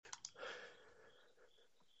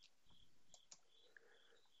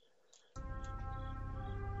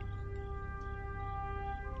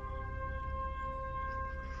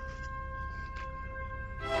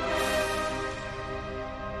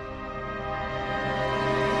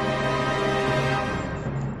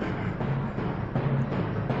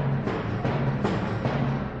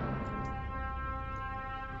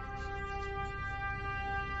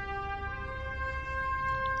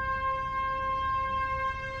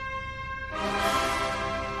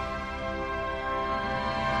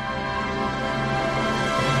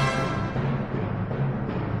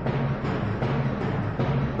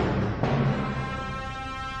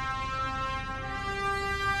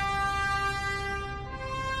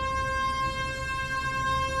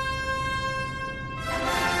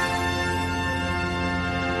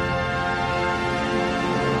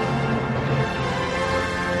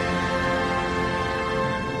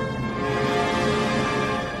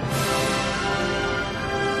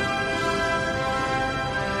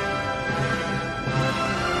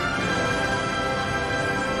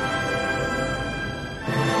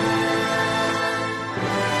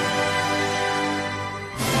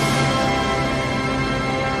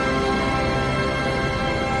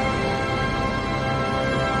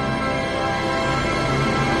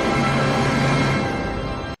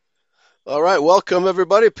right, welcome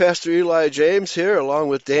everybody. Pastor Eli James here, along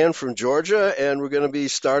with Dan from Georgia, and we're going to be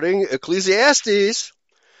starting Ecclesiastes,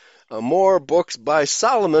 more books by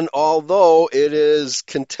Solomon, although it is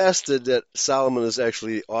contested that Solomon is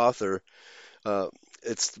actually the author.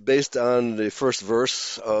 It's based on the first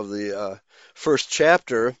verse of the first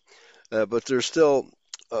chapter, but there's still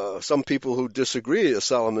some people who disagree that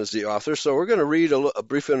Solomon is the author, so we're going to read a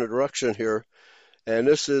brief introduction here. And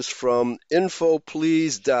this is from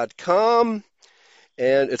infoplease.com,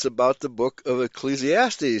 and it's about the book of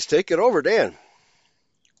Ecclesiastes. Take it over, Dan.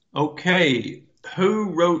 Okay,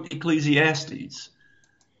 who wrote Ecclesiastes?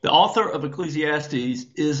 The author of Ecclesiastes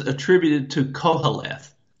is attributed to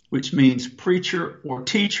Koheleth, which means preacher or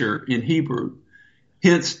teacher in Hebrew,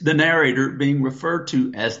 hence the narrator being referred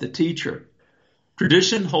to as the teacher.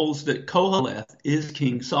 Tradition holds that Koheleth is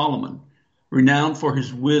King Solomon, renowned for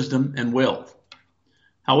his wisdom and wealth.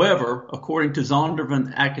 However, according to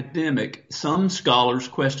Zondervan Academic, some scholars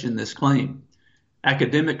question this claim.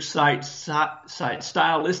 Academics cite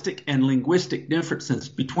stylistic and linguistic differences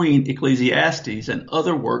between Ecclesiastes and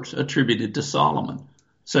other works attributed to Solomon,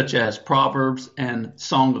 such as Proverbs and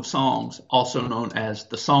Song of Songs, also known as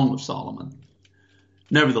the Song of Solomon.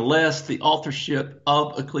 Nevertheless, the authorship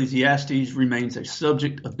of Ecclesiastes remains a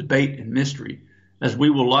subject of debate and mystery, as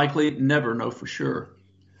we will likely never know for sure.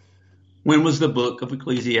 When was the book of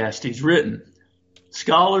Ecclesiastes written?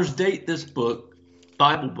 Scholars date this book,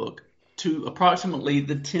 Bible book, to approximately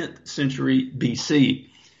the 10th century BC,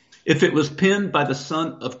 if it was penned by the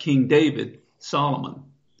son of King David, Solomon.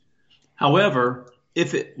 However,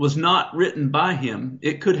 if it was not written by him,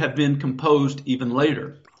 it could have been composed even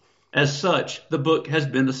later. As such, the book has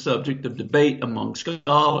been a subject of debate among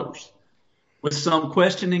scholars, with some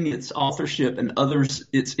questioning its authorship and others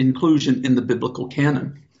its inclusion in the biblical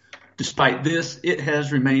canon. Despite this, it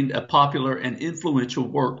has remained a popular and influential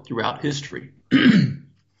work throughout history.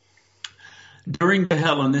 During the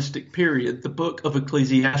Hellenistic period, the book of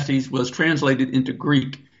Ecclesiastes was translated into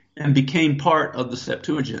Greek and became part of the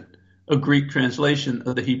Septuagint, a Greek translation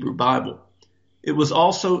of the Hebrew Bible. It was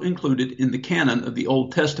also included in the canon of the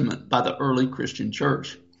Old Testament by the early Christian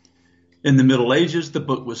church. In the Middle Ages, the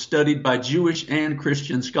book was studied by Jewish and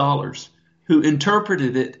Christian scholars who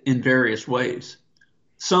interpreted it in various ways.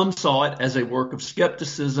 Some saw it as a work of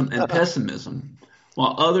skepticism and pessimism,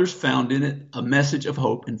 while others found in it a message of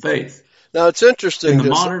hope and faith. Now, it's interesting, In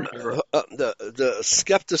the modern era, the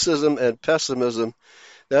skepticism and pessimism,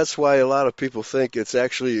 that's why a lot of people think it's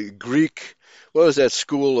actually Greek. What is that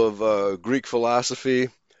school of Greek philosophy?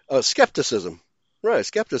 Skepticism. Right,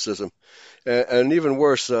 skepticism. And even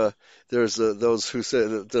worse, there's those who say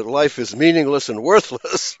that life is meaningless and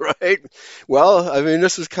worthless, right? Well, I mean,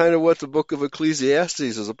 this is kind of what the book of Ecclesiastes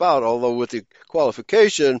is about, although with the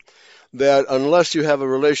qualification that unless you have a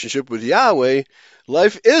relationship with Yahweh,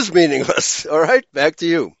 life is meaningless. All right, back to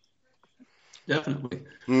you. Definitely.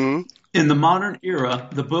 Mm-hmm. In the modern era,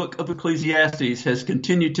 the book of Ecclesiastes has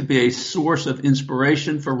continued to be a source of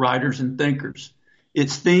inspiration for writers and thinkers.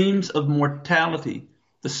 Its themes of mortality,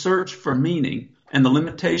 the search for meaning, and the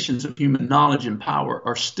limitations of human knowledge and power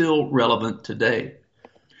are still relevant today.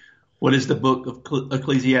 What is the book of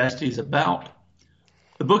Ecclesiastes about?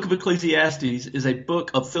 The book of Ecclesiastes is a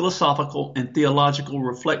book of philosophical and theological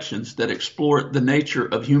reflections that explore the nature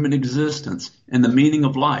of human existence and the meaning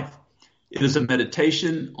of life. It is a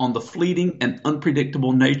meditation on the fleeting and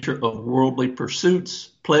unpredictable nature of worldly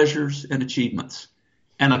pursuits, pleasures, and achievements,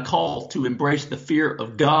 and a call to embrace the fear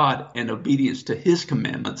of God and obedience to his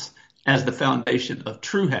commandments as the foundation of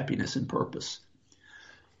true happiness and purpose.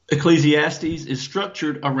 Ecclesiastes is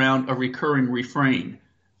structured around a recurring refrain: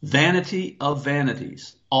 vanity of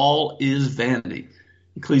vanities, all is vanity.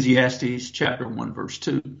 Ecclesiastes chapter 1, verse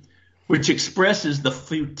 2, which expresses the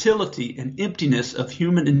futility and emptiness of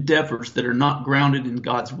human endeavors that are not grounded in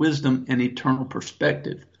God's wisdom and eternal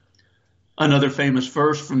perspective. Another famous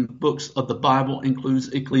verse from the books of the Bible includes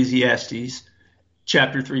Ecclesiastes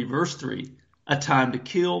chapter 3, verse 3, a time to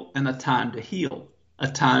kill and a time to heal, a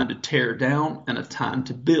time to tear down and a time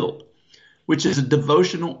to build, which is a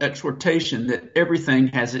devotional exhortation that everything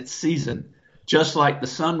has its season, just like the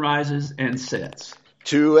sun rises and sets.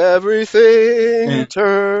 To everything, And,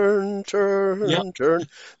 turn.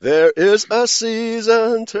 There is a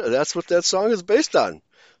season. That's what that song is based on.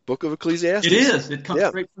 Book of Ecclesiastes. It is. It comes Yeah,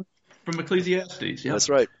 straight from Ecclesiastes. Yeah. that's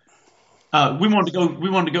right. We wanted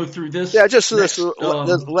to go through this. Yeah, just this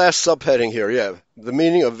Next. last subheading here. Yeah, the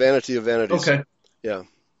meaning of vanity of vanities. Okay. Yeah.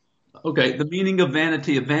 Okay. The meaning of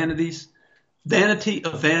vanity of vanities. Vanity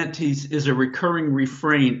of vanities is a recurring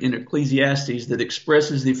refrain in Ecclesiastes that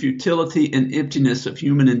expresses the futility and emptiness of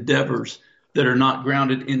human endeavors that are not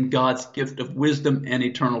grounded in God's gift of wisdom and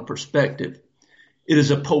eternal perspective. It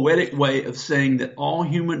is a poetic way of saying that all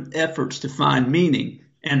human efforts to find meaning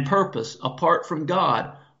and purpose apart from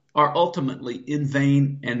God are ultimately in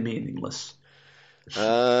vain and meaningless.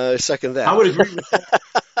 I second I that. would agree with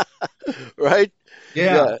that. Right?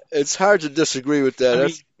 Yeah. Yeah, it's hard to disagree with that. I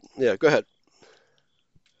mean, Yeah, go ahead.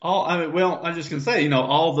 I'm just gonna say,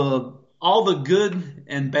 all the good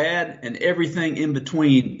and bad and everything in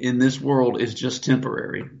between in this world is just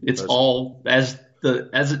temporary. It's That's, all as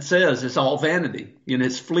it says, it's all vanity and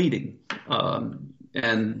it's fleeting.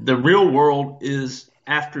 And the real world is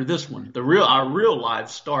after this one. Our real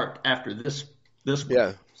lives start after this one.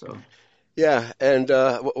 yeah. So Yeah, and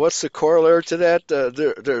what's the corollary to that?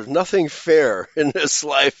 There's nothing fair in this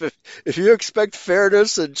life. If you expect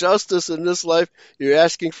fairness and justice in this life, you're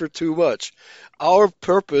asking for too much. Our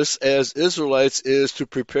purpose as Israelites is to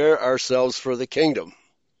prepare ourselves for the kingdom,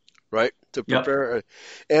 right? To yep, prepare,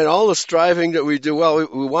 and all the striving that we do. Well,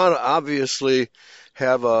 we want to obviously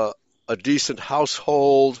have a decent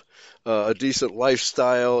household, a decent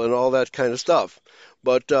lifestyle, and all that kind of stuff.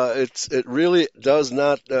 But it really does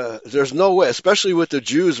not. There's no way, especially with the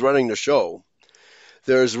Jews running the show.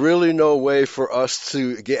 There's really no way for us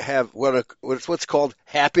to have what's called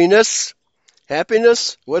happiness.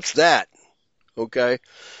 Happiness? What's that? Okay,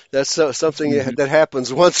 that's something hmm that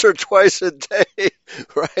happens once or twice a day,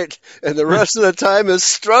 right? And the rest of the time is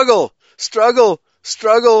struggle, struggle,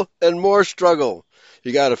 struggle, and more struggle.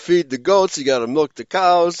 You got to feed the goats, you got to milk the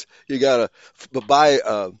cows, you got to buy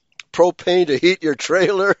propane to heat your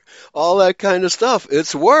trailer, all that kind of stuff.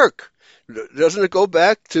 It's work. Doesn't it go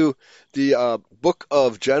back to the book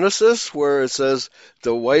of Genesis where it says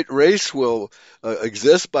the white race will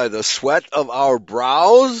exist by the sweat of our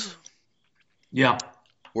brows? yeah,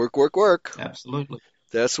 Work, work, work. absolutely.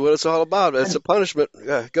 That's what it's all about. It's a punishment.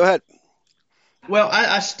 Go ahead. Well,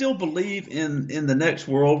 I still believe in the next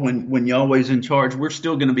world when Yahweh's in charge. We're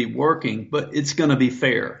still going to be working, but it's going to be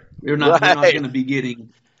fair. We're not Right. going to be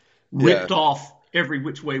getting Yeah. ripped off every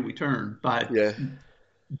which way we turn by Yeah.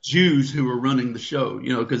 Jews who are running the show.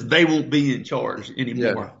 Because they won't be in charge Yeah.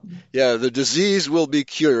 anymore. Yeah. The disease will be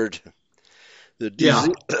cured. The Yeah,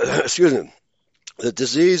 disease, excuse me. The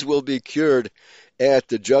disease will be cured at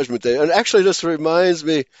the judgment day. And actually, this reminds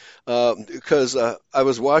me because I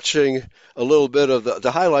was watching a little bit of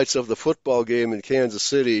the highlights of the football game in Kansas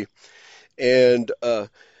City, and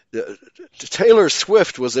Taylor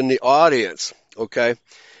Swift was in the audience. Okay,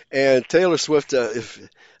 and Taylor Swift, if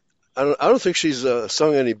I don't think she's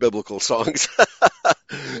sung any biblical songs,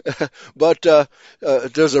 but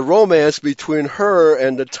there's a romance between her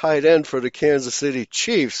and the tight end for the Kansas City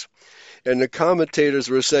Chiefs, and the commentators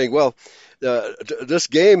were saying, well, this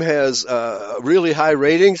game has really high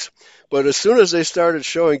ratings, but as soon as they started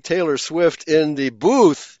showing Taylor Swift in the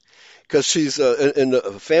booth, because she's in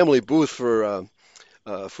the family booth for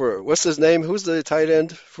what's his name? Who's the tight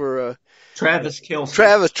end for Travis Kelsey.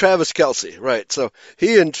 Travis Kelsey, right? So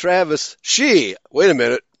he and wait a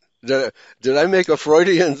minute, did I make a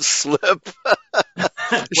Freudian slip?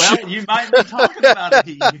 she, Well, you might be talking about it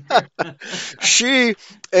here. she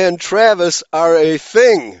and Travis are a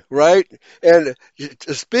thing, right? And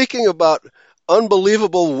speaking about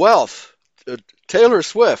unbelievable wealth, Taylor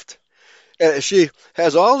Swift, she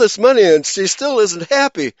has all this money and she still isn't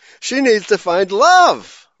happy. She needs to find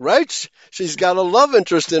love, right? She's got a love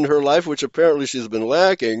interest in her life, which apparently she's been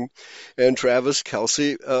lacking, and Travis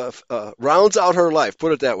Kelsey rounds out her life.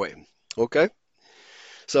 Put it that way, okay?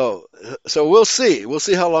 So, so we'll see. We'll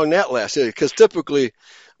see how long that lasts. Because typically,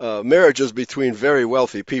 marriages between very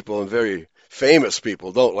wealthy people and very famous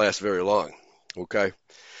people don't last very long. Okay,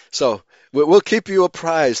 so we'll keep you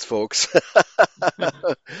apprised, folks.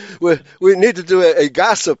 We need to do a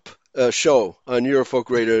gossip show on Eurofolk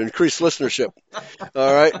Radio to increase listenership.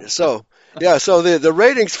 All right, so yeah, so the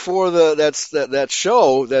ratings for that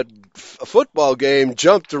show, that football game,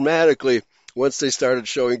 jumped dramatically once they started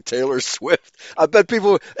showing Taylor Swift. I bet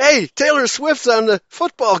people, hey, Taylor Swift's on the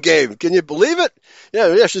football game. Can you believe it?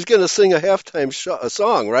 Yeah, she's going to sing a halftime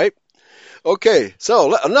song, right? Okay,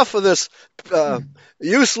 so enough of this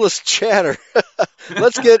useless chatter.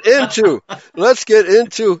 Let's get into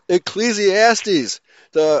Ecclesiastes,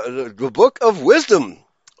 the book of wisdom.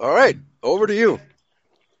 All right, over to you.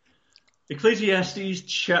 Ecclesiastes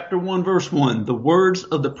chapter 1, verse 1. The words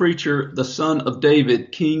of the preacher, the son of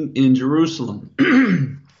David, king in Jerusalem.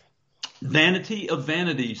 Vanity of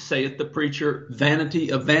vanities, saith the preacher,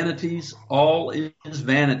 vanity of vanities, all is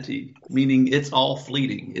vanity, meaning it's all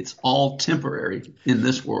fleeting, it's all temporary in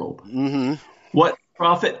this world. Mm-hmm. What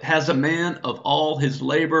profit has a man of all his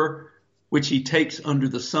labor which he takes under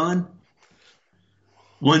the sun?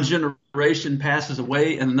 One generation passes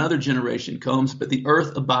away and another generation comes, but the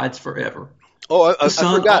earth abides forever. Oh, The I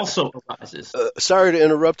sun forgot. also arises. Sorry to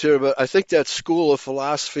interrupt here, but I think that school of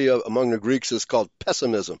philosophy among the Greeks is called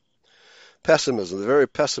pessimism. Pessimism. They're very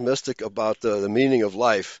pessimistic about the meaning of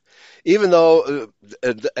life, even though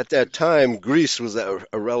at that time Greece was a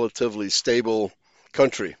relatively stable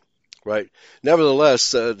country, right?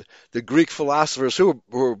 Nevertheless, the Greek philosophers, who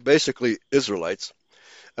were basically Israelites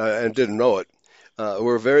and didn't know it,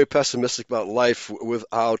 were very pessimistic about life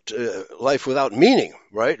without meaning,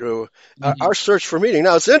 right? Our Mhm. search for meaning.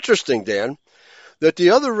 Now, it's interesting, Dan, that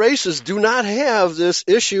the other races do not have this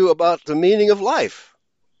issue about the meaning of life.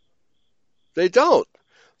 They don't.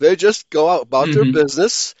 They just go out about their Mhm.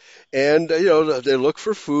 business, and they look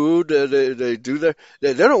for food. They do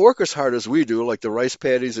they don't work as hard as we do, like the rice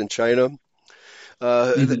paddies in China.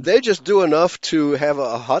 Mhm. They just do enough to have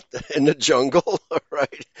a hut in the jungle,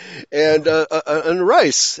 right? And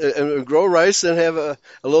rice, and grow rice, and have a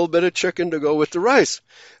little bit of chicken to go with the rice.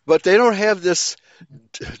 But they don't have this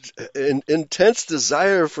intense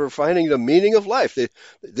desire for finding the meaning of life.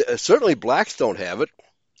 Certainly blacks don't have it,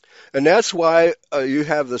 and that's why you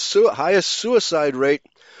have the highest suicide rate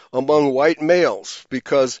among white males,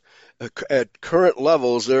 because at current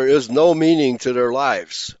levels there is no meaning to their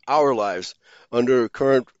lives, our lives, under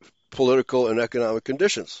current political and economic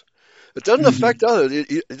conditions. It doesn't affect Mhm. others.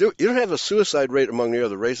 You don't have a suicide rate among the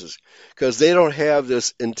other races because they don't have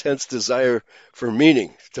this intense desire for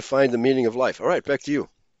meaning, to find the meaning of life. All right, back to you.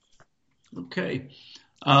 Okay.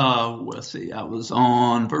 Let's see. I was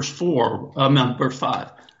on verse 4. No, verse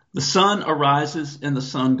 5. The sun arises and the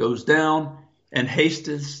sun goes down, and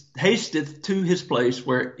hasteth to his place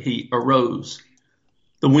where he arose.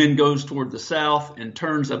 The wind goes toward the south and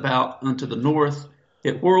turns about unto the north.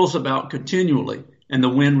 It whirls about continually, and the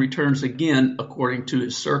wind returns again according to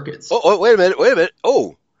his circuits. Oh, wait a minute, wait a minute.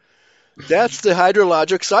 Oh, that's the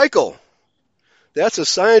hydrologic cycle. That's a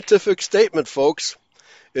scientific statement, folks.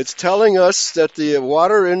 It's telling us that the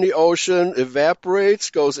water in the ocean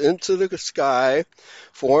evaporates, goes into the sky,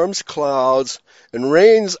 forms clouds, and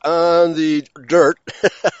rains on the dirt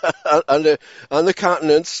on the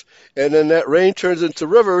continents, and then that rain turns into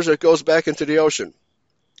rivers. It goes back into the ocean.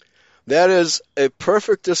 That is a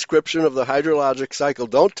perfect description of the hydrologic cycle.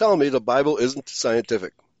 Don't tell me the Bible isn't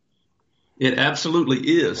scientific. It absolutely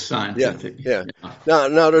is Yeah, scientific. yeah. Yeah.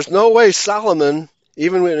 Now, there's no way Solomon,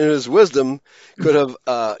 even in his wisdom, could have,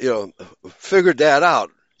 figured that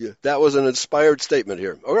out. Yeah, that was an inspired statement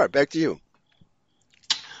here. All right, back to you.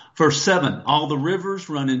 Verse 7. All the rivers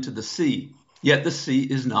run into the sea, yet the sea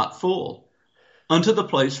is not full. Unto the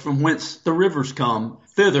place from whence the rivers come,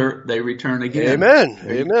 thither they return again. Amen.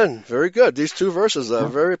 There you Amen. Very good. These two verses are go.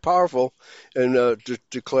 very powerful in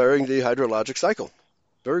declaring the hydrologic cycle.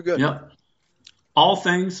 Very good. Yep. All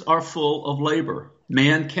things are full of labor.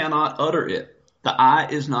 Man cannot utter it. The eye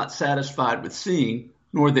is not satisfied with seeing,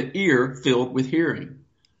 nor the ear filled with hearing.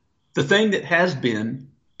 The thing that has been,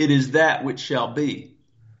 it is that which shall be.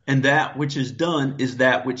 And that which is done is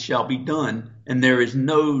that which shall be done. And there is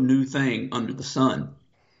no new thing under the sun.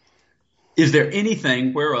 Is there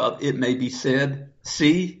anything whereof it may be said,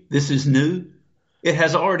 see, this is new? It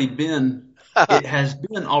has already been, it has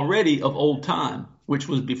been already of old time, which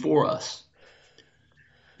was before us.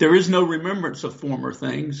 There is no remembrance of former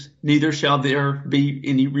things, neither shall there be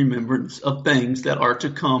any remembrance of things that are to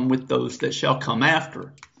come with those that shall come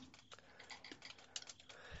after.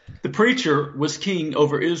 The preacher was king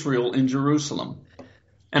over Israel in Jerusalem,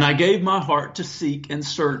 and I gave my heart to seek and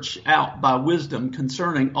search out by wisdom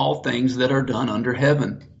concerning all things that are done under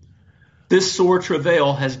heaven. This sore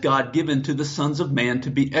travail has God given to the sons of man to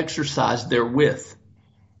be exercised therewith.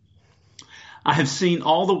 I have seen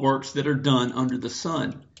all the works that are done under the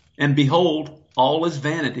sun, and behold, all is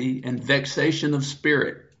vanity and vexation of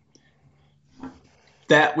spirit.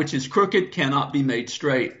 That which is crooked cannot be made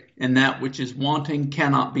straight, and that which is wanting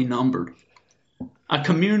cannot be numbered. I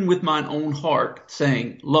commune with mine own heart,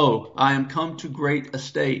 saying, Lo, I am come to great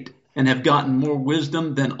estate, and have gotten more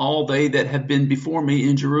wisdom than all they that have been before me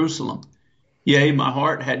in Jerusalem. Yea, my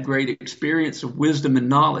heart had great experience of wisdom and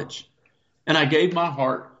knowledge. And I gave my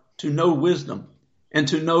heart to know wisdom, and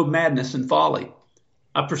to know madness and folly.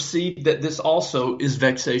 I perceive that this also is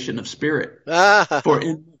vexation of spirit. For Ah,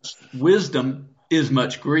 in wisdom is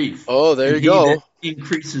much grief, oh, there and you he that go.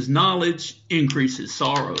 increases knowledge increases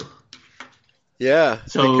sorrow. Yeah,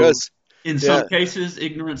 So because, in yeah, some cases,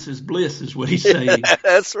 ignorance is bliss, is what he's saying.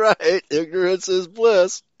 that's right. Ignorance is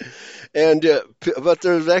bliss. And but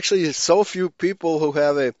there's actually so few people who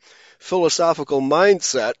have a philosophical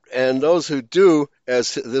mindset, and those who do,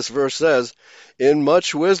 as this verse says, in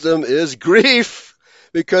much wisdom is grief,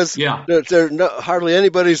 because Yeah. hardly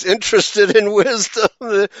anybody's interested in wisdom.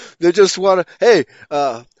 They just want to, hey,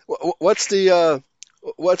 what's the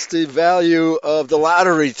value of the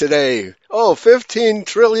lottery today? Oh, $15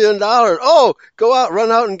 trillion. Oh, go out,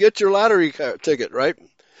 run out and get your lottery ticket, right?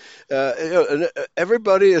 And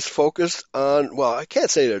everybody is focused on, well, I can't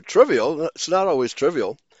say they're trivial. It's not always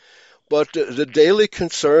trivial, but the daily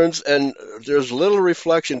concerns, and there's little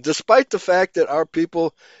reflection, despite the fact that our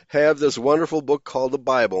people have this wonderful book called the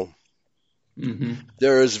Bible. Hmm.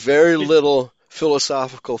 There is very little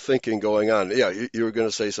philosophical thinking going on. Yeah, you were going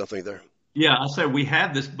to say something there. Yeah, I said we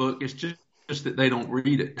have this book. It's just that they don't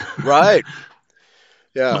read it. Right.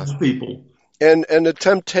 Yeah. Most people, And the you know.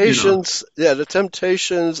 temptations, yeah, the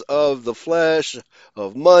temptations of the flesh,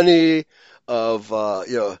 of money, of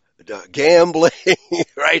gambling,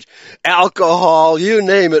 right? Alcohol, you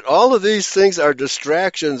name it. All of these things are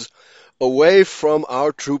distractions away from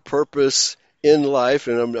our true purpose in life,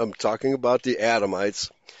 and I'm talking about the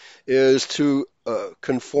Adamites, is to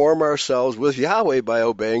conform ourselves with Yahweh by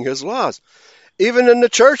obeying His laws. Even in the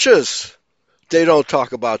churches, they don't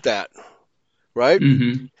talk about that, right?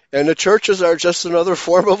 Hmm. And the churches are just another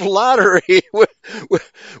form of lottery.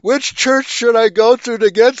 Which church should I go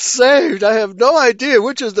to get saved? I have no idea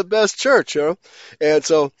which is the best church, you know. And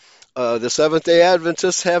so the Seventh-day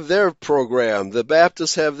Adventists have their program. The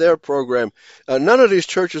Baptists have their program. None of these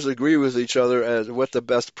churches agree with each other as what the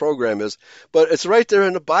best program is. But it's right there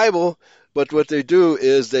in the Bible. But what they do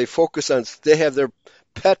is they focus on, they have their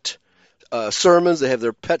pet sermons, they have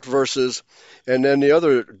their pet verses, and then the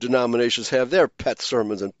other denominations have their pet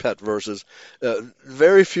sermons and pet verses.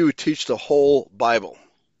 Very few teach the whole Bible.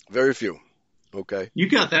 Very few. Okay. You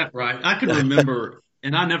got that right. I can remember,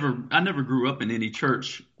 and I never grew up in any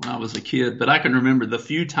church when I was a kid, but I can remember the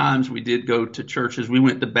few times we did go to churches. We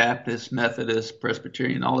went to Baptist, Methodist,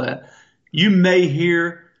 Presbyterian, all that. You may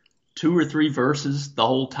hear two or three verses the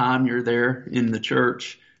whole time you're there in the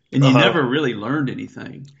church, and you Uh-huh. never really learned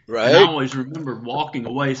anything. And I Right? always remember walking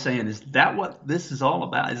away saying, "Is that what this is all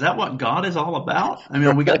about? Is that what God is all about?" I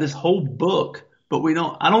mean, we got this whole book, but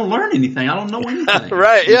I don't learn anything. I don't know anything.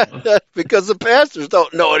 Right, yeah, because the pastors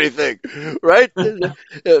don't know anything, right?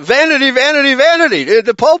 Vanity, vanity, vanity,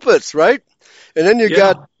 the pulpits, right? And then you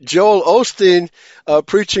got Yeah. Joel Osteen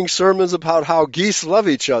preaching sermons about how geese love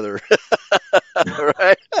each other,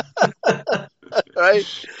 right? Right?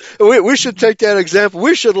 We should take that example.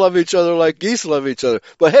 We should love each other like geese love each other.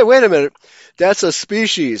 But hey, wait a minute. That's a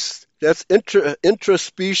species. That's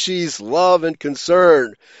intraspecies love and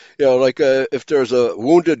concern. You know, like if there's a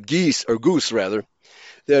wounded geese or goose rather,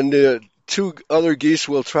 then the two other geese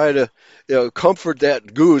will try to comfort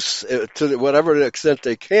that goose to whatever extent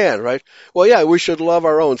they can, right? Well, yeah, we should love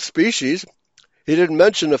our own species. He didn't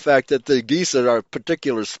mention the fact that the geese are our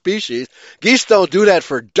particular species. Geese don't do that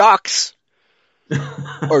for ducks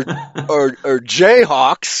or or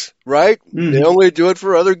jayhawks, right? They Hmm. only do it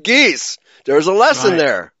for other geese. There's a lesson Right.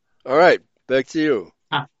 there. All right, back to you.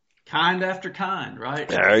 Kind after kind, right?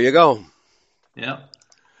 There you go. Yep.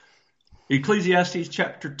 Ecclesiastes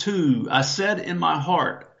chapter 2. I said in my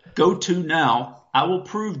heart, go to now, I will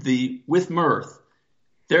prove thee with mirth.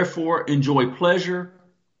 Therefore enjoy pleasure,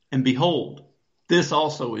 and behold, this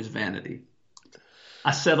also is vanity.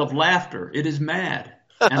 I said of laughter, it is mad,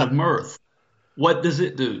 and of mirth, what does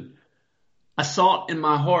it do? I sought in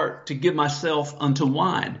my heart to give myself unto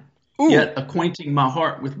wine, Ooh, yet acquainting my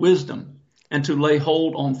heart with wisdom, and to lay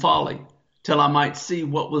hold on folly, till I might see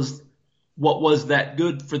what was that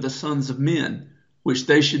good for the sons of men, which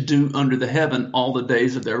they should do under the heaven all the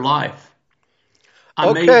days of their life.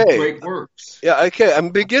 I made okay. great works. Yeah, okay. I'm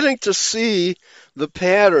beginning to see the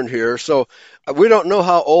pattern here. So we don't know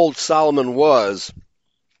how old Solomon was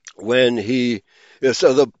when he. Yeah,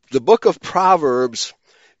 so the book of Proverbs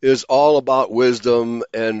is all about wisdom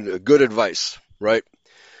and good advice, right?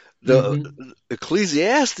 The Hmm.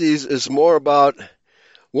 Ecclesiastes is more about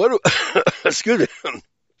what do, excuse me,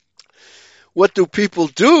 what do people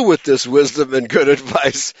do with this wisdom and good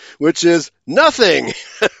advice, which is nothing,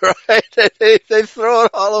 right? They throw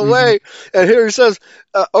it all Hmm. away. And here he says,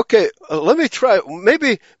 okay, let me try.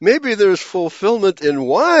 Maybe there's fulfillment in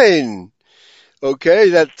wine. Okay,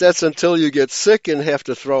 that's until you get sick and have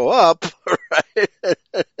to throw up, right?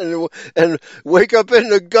 And wake up in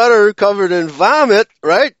the gutter covered in vomit,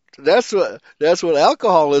 right? That's what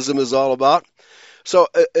alcoholism is all about. So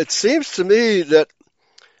it seems to me that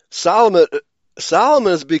Solomon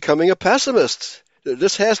Solomon is becoming a pessimist.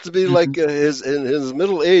 This has to be like Hmm. in his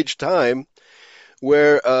middle age time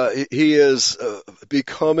where he is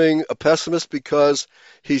becoming a pessimist because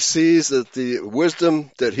he sees that the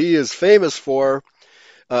wisdom that he is famous for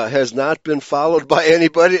has not been followed by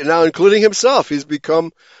anybody, now including himself. He's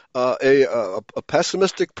become a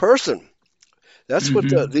pessimistic person. That's what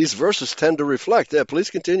Hmm. these verses tend to reflect. Yeah, please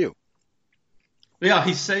continue. Yeah,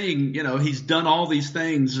 he's saying, he's done all these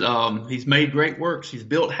things. He's made great works. He's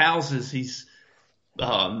built houses. He's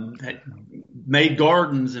had made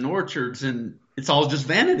gardens and orchards, and it's all just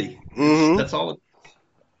vanity. Hmm. That's all.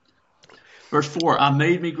 Verse 4, I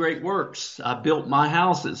made me great works. I built my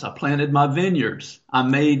houses. I planted my vineyards. I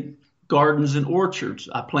made gardens and orchards.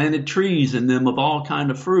 I planted trees in them of all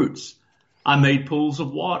kind of fruits. I made pools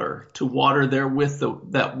of water to water therewith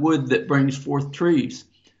that wood that brings forth trees.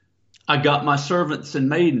 I got my servants and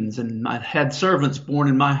maidens, and I had servants born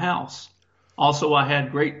in my house. Also I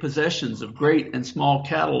had great possessions of great and small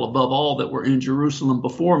cattle above all that were in Jerusalem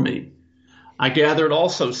before me. I gathered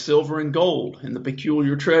also silver and gold, and the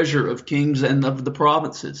peculiar treasure of kings and of the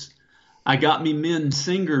provinces. I got me men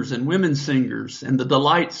singers and women singers, and the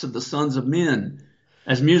delights of the sons of men,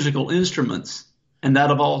 as musical instruments, and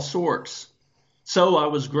that of all sorts. So I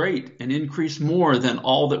was great, and increased more than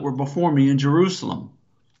all that were before me in Jerusalem.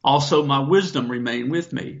 Also my wisdom remained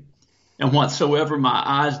with me, and whatsoever my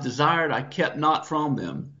eyes desired I kept not from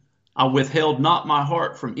them. I withheld not my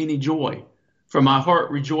heart from any joy, for my heart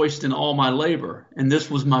rejoiced in all my labor, and this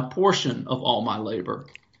was my portion of all my labor.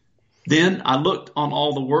 Then I looked on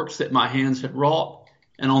all the works that my hands had wrought,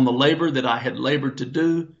 and on the labor that I had labored to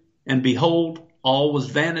do, and behold, all was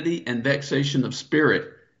vanity and vexation of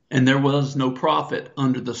spirit, and there was no profit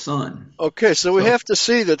under the sun. Okay, so we So, have to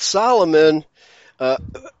see that Solomon. Uh,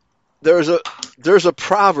 there's a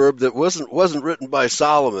proverb that wasn't written by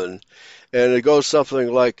Solomon, and it goes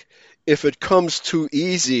something like, "If it comes too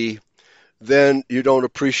easy, then you don't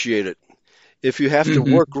appreciate it. If you have to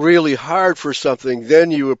mhm. work really hard for something,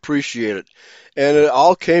 then you appreciate it." And it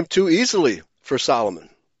all came too easily for Solomon.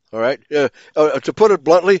 All right. To put it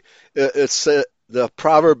bluntly, the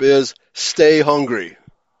proverb is "Stay hungry."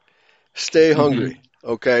 Stay hungry.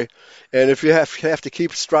 Hmm. Okay. And if you have to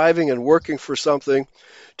keep striving and working for something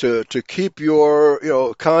to keep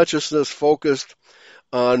your consciousness focused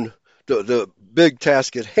on the big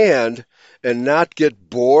task at hand and not get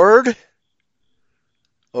bored.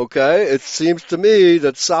 Okay, it seems to me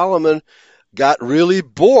that Solomon got really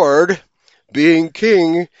bored being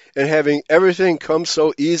king and having everything come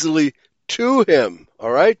so easily to him.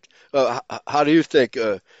 All right, how do you think?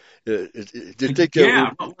 Do you think it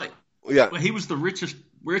Yeah, would? Yeah, well, he was the richest yeah,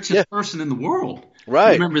 richest person in the world. You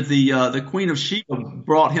right. remember the Queen of Sheba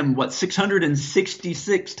brought him what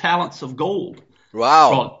 666 talents of gold Wow.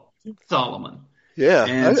 brought to Solomon. Yeah,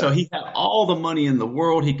 And so he had all the money in the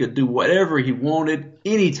world. He could do whatever he wanted,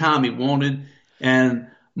 anytime he wanted. And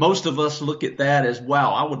most of us look at that as,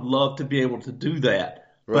 wow, I would love to be able to do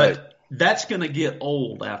that. right, But that's going to get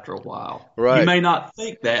old after a while. You right, may not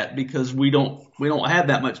think that because we don't have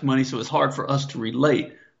that much money, so it's hard for us to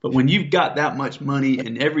relate. But when you've got that much money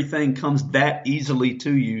and everything comes that easily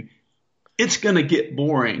to you, it's going to get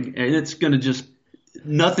boring and it's going to just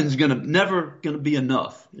nothing's going to never going to be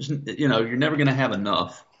enough. You're never going to have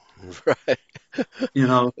enough. right. You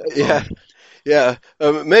know, Yeah, yeah.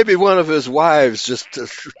 Maybe one of his wives just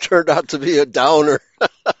turned out to be a downer.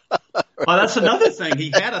 well, that's another thing. He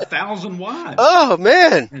had 1,000 wives, Oh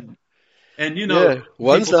man. and Yeah,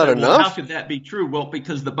 one's people not say, well, how enough. could that be true? Well,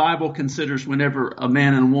 because the Bible considers whenever a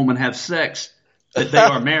man and a woman have sex that they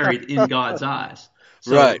are married in God's eyes.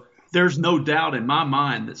 Right. So there's no doubt in my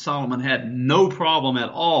mind that Solomon had no problem at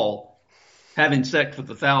all having sex with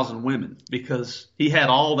 1,000 women because he had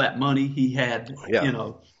all that money. He had, Yeah.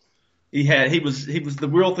 he was the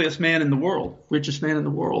wealthiest man in the world, richest man in the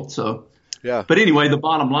world. So, Yeah. but anyway, the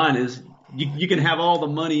bottom line is you can have all the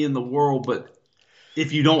money in the world, but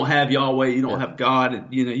if you don't have Yahweh, you don't Yeah. have God,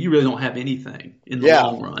 and you really don't have anything in the Yeah.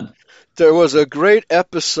 long run. There was a great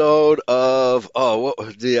episode of what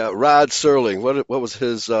was the Rod Serling. What was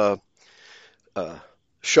his uh,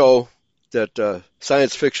 show? That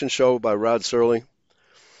science fiction show by Rod Serling.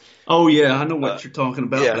 Oh yeah, I know Uh, what you're talking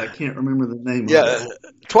about, but yeah. I can't remember the name Yeah. of it.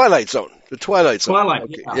 Twilight Zone. The Twilight Zone. Twilight,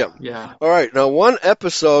 Okay. yeah, Yeah. yeah. All right. Now, one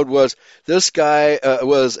episode was this guy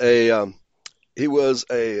was he was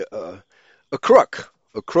a crook,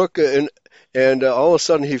 and all of a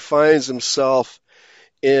sudden he finds himself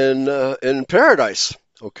in paradise.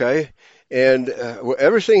 Okay, and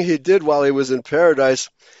everything he did while he was in paradise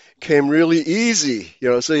came really easy.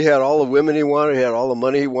 So he had all the women he wanted, he had all the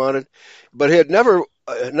money he wanted, but he had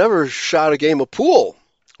never shot a game of pool.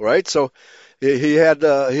 Right, so he had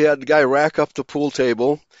the guy rack up the pool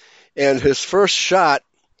table, and his first shot,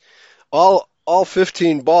 all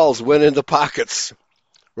 15 balls went in the pockets.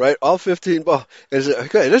 right? All 15 balls. And he said,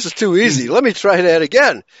 okay, this is too easy. Mm-hmm. Let me try that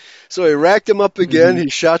again. So he racked them up again. Mm-hmm. He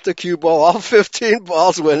shot the cue ball. All 15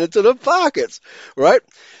 balls went into the pockets, right?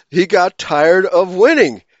 He got tired of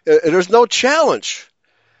winning. There's no challenge.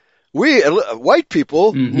 We, white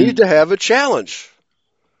people, need Mm-hmm. to have a challenge.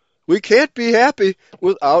 We can't be happy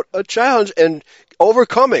without a challenge and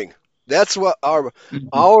overcoming. That's what Mm-hmm.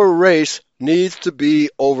 our race needs to be,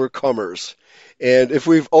 overcomers. And if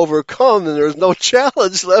we've overcome and there's no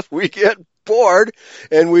challenge left, we get bored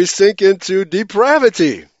and we sink into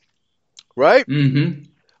depravity, right? Mm-hmm.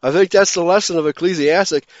 I think that's the lesson of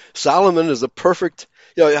Ecclesiastic. Solomon is the perfect.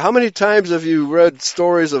 How many times have you read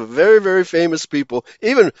stories of very, very famous people,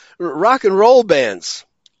 even rock and roll bands?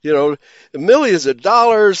 Millions of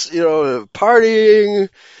dollars, partying,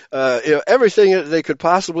 everything that they could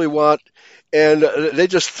possibly want, and they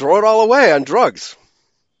just throw it all away on drugs.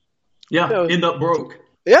 You Yeah, know, end up broke.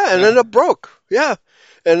 yeah, and Yeah. end up broke. Yeah.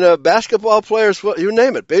 And basketball players, you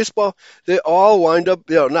name it, baseball, they all wind up,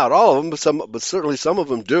 not all of them, but certainly some of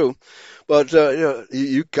them do. But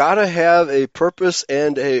you got to have a purpose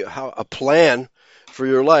and a plan for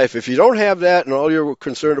your life. If you don't have that, and all you're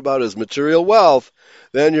concerned about is material wealth,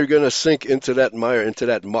 then you're going to sink into that mire, into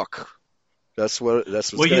that muck. That's what's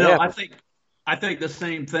Well, going to happen. I think the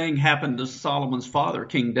same thing happened to Solomon's father,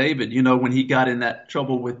 King David. When he got in that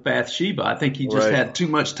trouble with Bathsheba, I think he just Right. had too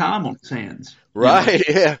much time on his hands. Right.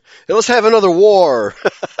 Yeah. Hey, let's have another war.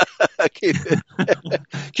 keep,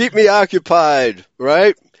 keep me occupied.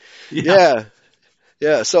 Right. Yeah. Yeah.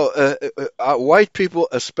 Yeah, so white people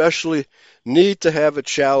especially need to have a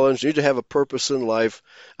challenge, need to have a purpose in life.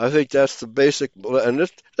 I think that's the basic, and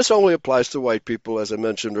this only applies to white people, as I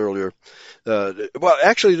mentioned earlier. Well,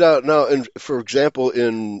 actually, now for example,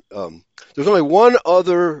 there's only one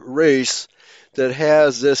other race that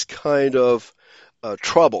has this kind of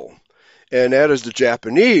trouble, and that is the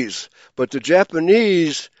Japanese. But the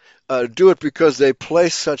Japanese do it because they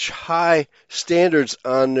place such high standards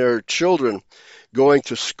on their children going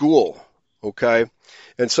to school, okay?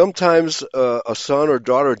 And sometimes a son or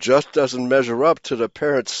daughter just doesn't measure up to the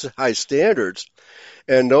parents' high standards,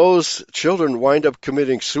 and those children wind up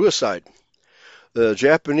committing suicide. The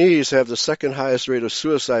Japanese have the second highest rate of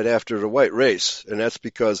suicide after the white race, and that's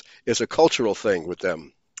because it's a cultural thing with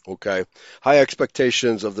them, okay? High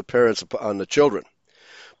expectations of the parents on the children.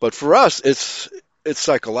 But for us, it's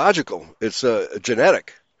psychological. It's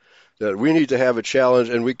genetic that we need to have a challenge,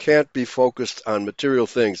 and we can't be focused on material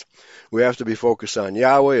things. We have to be focused on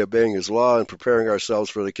Yahweh, obeying His law, and preparing ourselves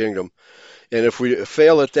for the kingdom. And if we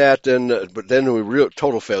fail at that, then we're real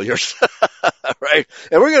total failures, right?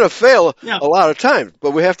 And we're going to fail Yeah. a lot of times,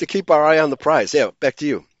 but we have to keep our eye on the prize. Yeah, back to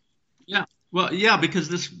you. Yeah. Well, yeah, because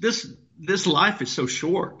this life is so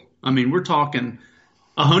short. I mean, we're talking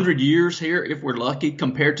 100 years here if we're lucky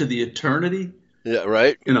compared to the eternity. Yeah,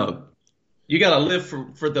 right. You know, you got to live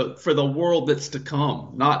for the world that's to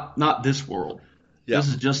come, not this world. Yeah. This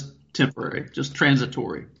is just temporary, just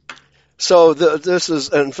transitory. So this is,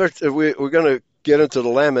 in fact, we're going to get into the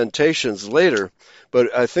Lamentations later,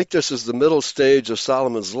 but I think this is the middle stage of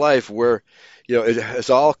Solomon's life where, it has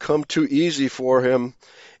all come too easy for him,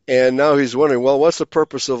 and now he's wondering, well, what's the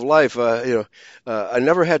purpose of life? I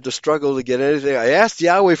never had to struggle to get anything. I asked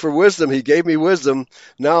Yahweh for wisdom; He gave me wisdom.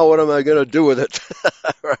 Now, what am I going to do with it?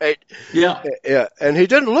 Right? Yeah. Yeah, and he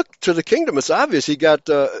didn't look to the kingdom. It's obvious he got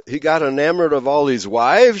enamored of all these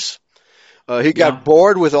wives. He got Yeah.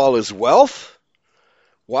 bored with all his wealth.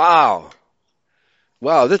 Wow.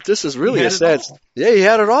 Wow, this is He really a had it sad. all. Yeah, he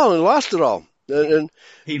had it all and lost it all. And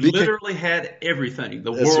He became, literally had everything,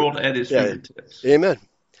 the that's, world at his yeah, fingertips. amen.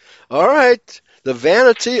 All right. The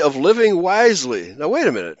vanity of living wisely. Now, wait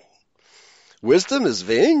a minute. Wisdom is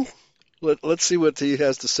vain? Let's see what he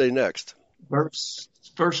has to say next. Verse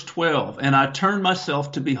 12, and I turned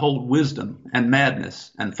myself to behold wisdom and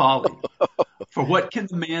madness and folly. For what can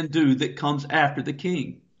the man do that comes after the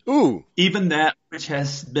king? Ooh, Even that which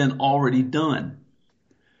has been already done.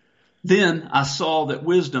 Then I saw that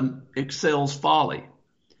wisdom excels folly,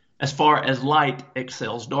 as far as light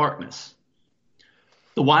excels darkness.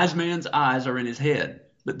 The wise man's eyes are in his head,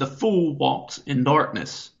 but the fool walks in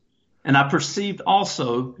darkness. And I perceived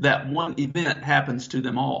also that one event happens to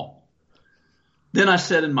them all. Then I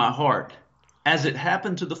said in my heart, as it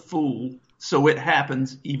happened to the fool, so it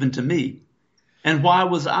happens even to me. And why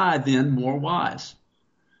was I then more wise?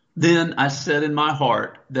 Then I said in my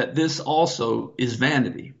heart that this also is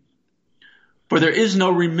vanity. For there is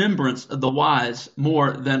no remembrance of the wise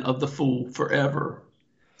more than of the fool forever,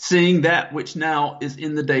 seeing that which now is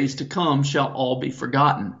in the days to come shall all be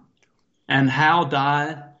forgotten. And how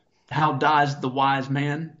dies the wise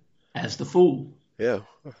man? As the fool. Yeah.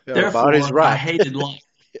 Yeah, our bodies Therefore, I rot. hated life.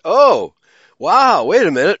 Oh, wow. Wait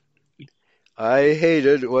a minute. I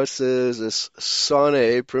hated, what's this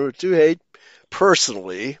sonne, to hate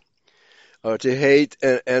personally, to hate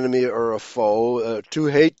an enemy or a foe, to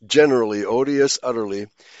hate generally, odious utterly.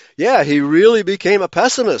 Yeah, he really became a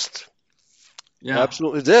pessimist. Yeah.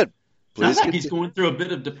 Absolutely did. Sounds Please like he's continue. going through a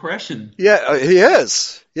bit of depression. Yeah, he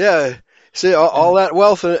is. Yeah. See, all Yeah. that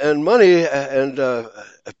wealth and money and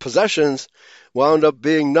possessions wound up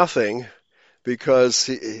being nothing because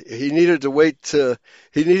he needed to wait to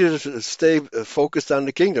he needed to stay focused on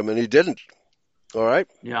the kingdom, and he didn't. All right.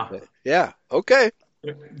 Yeah. Yeah. Okay.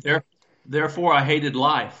 There, Therefore, I hated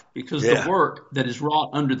life, because the Yeah. work that is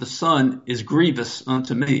wrought under the sun is grievous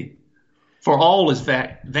unto me. For all is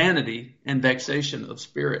vanity and vexation of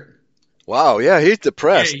spirit. Wow. Yeah. He's Yea.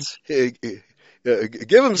 depressed.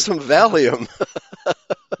 Give him some Valium,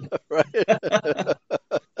 right?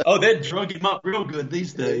 Oh, they drug him up real good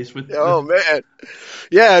these days Oh with man.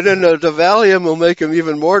 Yeah. And then the Valium will make him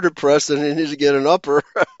even more depressed, and he needs to get an upper,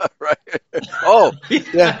 right? Oh.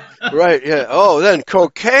 Yeah. Right. Yeah. Oh, then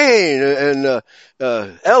cocaine and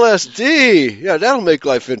LSD. Yeah, that'll make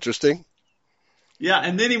life interesting. yeah,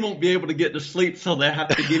 and then he won't be able to get to sleep, so they have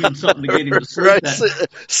to give him something to get him to sleep Right, that night.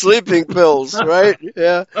 sleeping pills, right?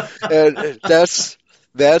 Yeah, and that's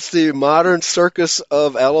the modern circus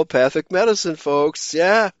of allopathic medicine, folks.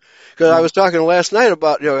 Yeah, because I Yeah. was talking last night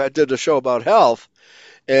about, I did a show about health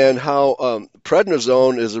and how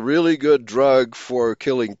prednisone is a really good drug for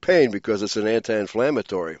killing pain because it's an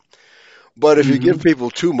anti-inflammatory. But if you give Hmm. people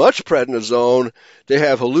too much prednisone, they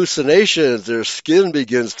have hallucinations, their skin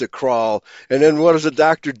begins to crawl. And then what does the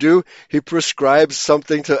doctor do? He prescribes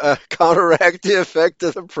something to counteract the effect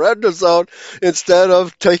of the prednisone instead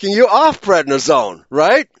of taking you off prednisone,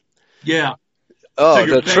 right? Yeah. So Oh,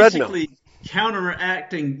 you're the treadmill. basically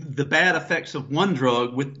counteracting the bad effects of one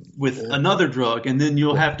drug with another drug, and then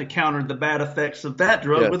you'll have to counter the bad effects of that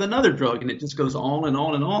drug Yeah, with another drug, and it just goes on and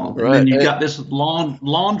on and on. And right. then you've got this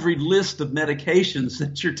laundry list of medications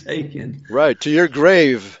that you're taking. Right, to your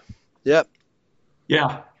grave. Yep.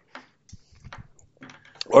 Yeah.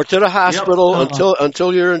 Or to the Yep. hospital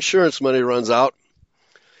until your insurance money runs out,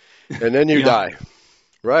 and then you Yeah. die.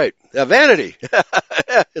 Right. Yeah, vanity.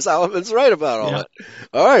 Solomon's right about all Yeah. that.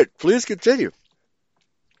 All right, please continue.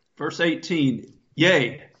 Verse 18.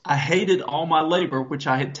 Yea, I hated all my labor which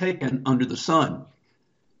I had taken under the sun,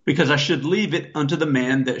 because I should leave it unto the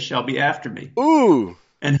man that shall be after me. Ooh,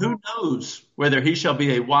 And who knows whether he shall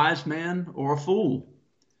be a wise man or a fool?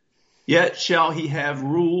 Yet shall he have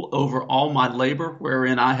rule over all my labor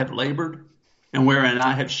wherein I have labored, and wherein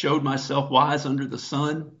I have showed myself wise under the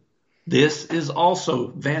sun. This is also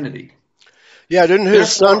vanity. yeah. Therefore,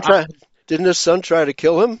 Didn't his son try to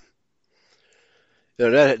kill him?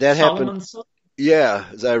 That happened. Solomon's son, Yeah,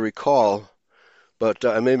 as I recall. But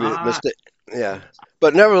I made a uh, mistake. Yeah.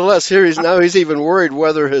 But nevertheless, here he's even worried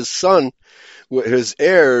whether his son, his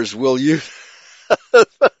heirs, will use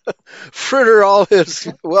fritter all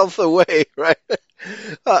his wealth away. Right.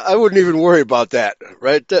 I wouldn't even worry about that.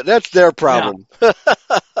 Right. That's their yeah. problem.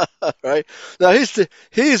 Right. Now he's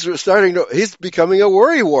becoming a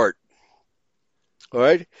worrywart. All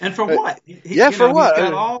right. And for Uh, what? Yeah. For He's what?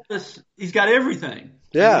 got all this, he's got everything, and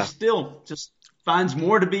he Yeah. still just finds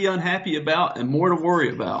more to be unhappy about and more to worry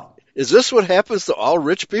about. Is this what happens to all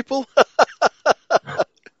rich people?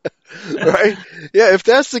 Right? Yeah, if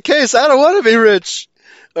that's the case, I don't want to be rich.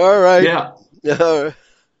 All right. Yeah. All right.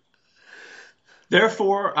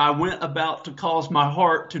 Therefore, I went about to cause my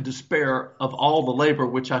heart to despair of all the labor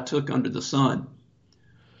which I took under the sun.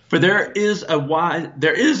 For there is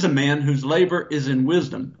a man whose labor is in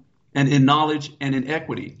wisdom, and in knowledge, and in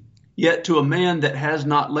equity. Yet to a man that has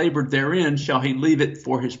not labored therein shall he leave it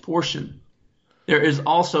for his portion. There is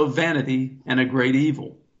also vanity and a great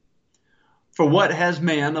evil. For what has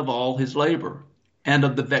man of all his labor, and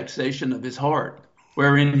of the vexation of his heart,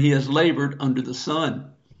 wherein he has labored under the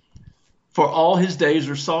sun? For all his days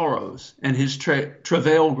are sorrows, and his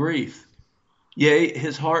travail grief. Yea,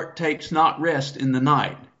 his heart takes not rest in the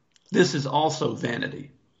night. This is also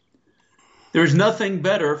vanity. There is nothing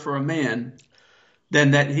better for a man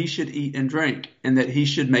than that he should eat and drink, and that he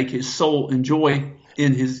should make his soul enjoy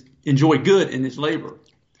good in his labor.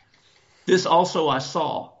 This also I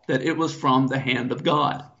saw, that it was from the hand of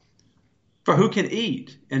God. For who can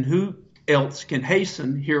eat, and who else can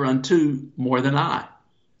hasten hereunto more than I?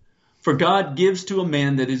 For God gives to a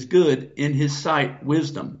man that is good in his sight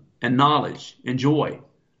wisdom, and knowledge, and joy.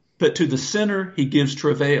 But to the sinner he gives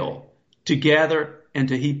travail, to gather and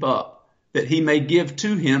to heap up, that he may give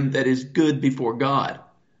to him that is good before God.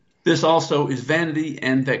 This also is vanity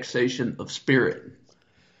and vexation of spirit.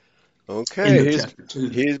 End Okay, of chapter 2.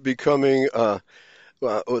 he's becoming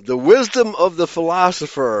the wisdom of the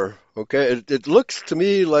philosopher. Okay, it looks to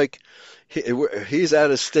me like he's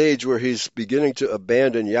at a stage where he's beginning to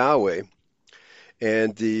abandon Yahweh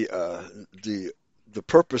and the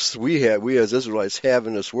purpose we as Israelites have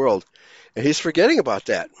in this world, and he's forgetting about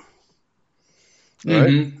that. All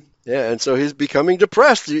right, Mm-hmm. yeah, and so he's becoming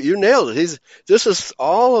depressed. You nailed it. This is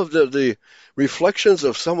all of the reflections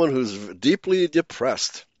of someone who's deeply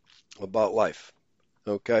depressed about life.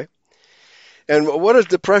 Okay. And what is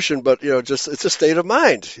depression? But just it's a state of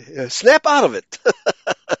mind. Snap out of it.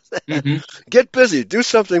 Mm-hmm. Get busy. Do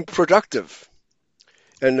something productive.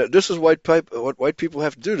 And this is what white people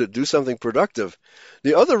have to do something productive.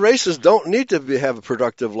 The other races don't need to have a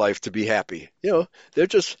productive life to be happy. They're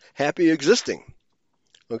just happy existing.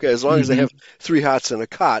 Okay, as long as they Mm-hmm. have 3 hots and a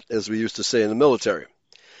cot, as we used to say in the military.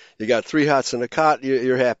 You got 3 hots and a cot,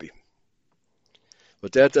 you're happy.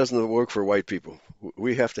 But that doesn't work for white people.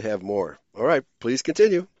 We have to have more. All right, please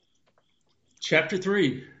continue. Chapter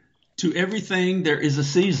 3. To everything there is a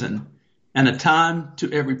season, and a time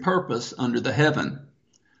to every purpose under the heaven.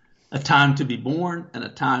 A time to be born and a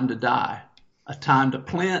time to die. A time to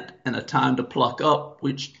plant and a time to pluck up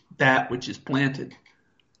that which is planted.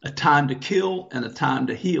 A time to kill and a time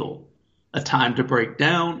to heal. A time to break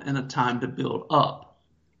down and a time to build up.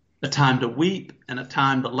 A time to weep and a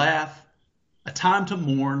time to laugh. A time to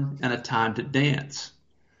mourn and a time to dance.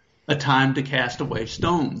 A time to cast away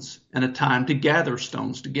stones and a time to gather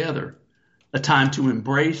stones together. A time to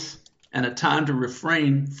embrace and a time to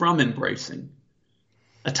refrain from embracing.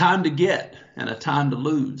 A time to get and a time to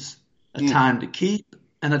lose. A time to keep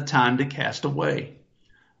and a time to cast away.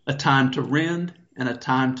 A time to rend and a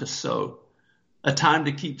time to sow. A time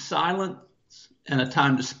to keep silence and a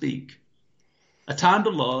time to speak. A time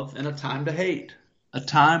to love and a time to hate. A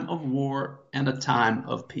time of war and a time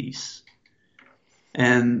of peace.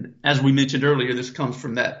 And as we mentioned earlier, this comes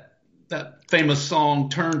from that famous song,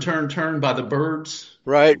 Turn, Turn, Turn by the Byrds.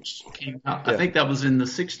 Right. Which came out, I Yeah. think that was in the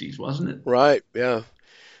 60s, wasn't it? Right. Yeah.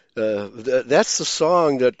 That's the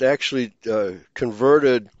song that actually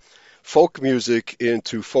converted folk music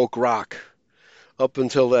into folk rock. Up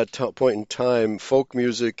until that point in time, folk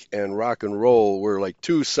music and rock and roll were like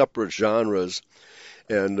 2 separate genres.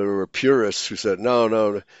 And there were purists who said,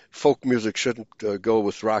 no, folk music shouldn't go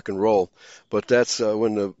with rock and roll. But that's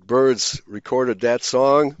when the Byrds recorded that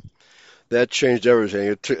song, that changed everything.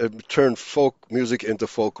 It turned folk music into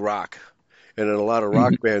folk rock. And then a lot of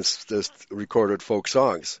rock bands just recorded folk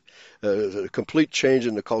songs. A complete change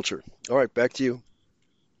in the culture. All right, back to you.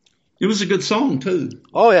 It was a good song too.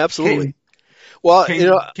 Oh, yeah, absolutely. Came Well,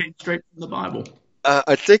 came straight from the Bible.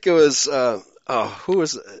 I think it was who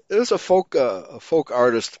was it was a folk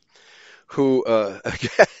artist who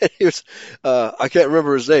he was I can't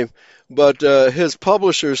remember his name, but his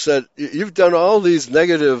publisher said you've done all these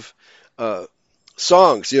negative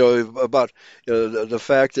songs, about the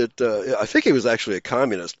fact that I think he was actually a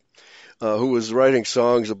communist who was writing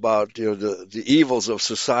songs about the evils of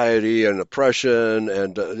society and oppression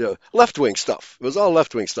and left wing stuff. It was all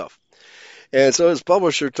left wing stuff, and so his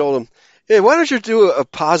publisher told him, hey, why don't you do a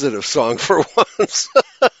positive song for once?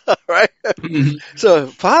 Right?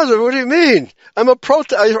 So, positive, what do you mean? I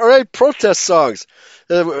write protest songs.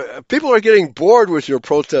 People are getting bored with your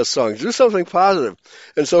protest songs. Do something positive.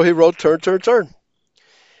 And so he wrote Turn, Turn, Turn.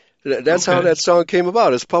 That's how Okay. that song came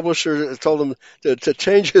about. His publisher told him to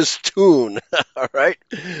change his tune. All right?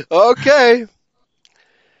 Okay.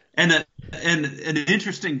 And an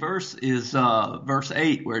interesting verse is verse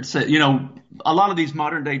 8, where it says, a lot of these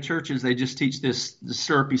modern day churches, they just teach this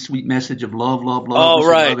syrupy sweet message of love, love, love. We Oh,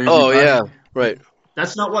 should right. love Oh, everybody. yeah. Right.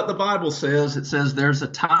 That's not what the Bible says. It says there's a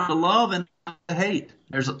time to love and a time to hate.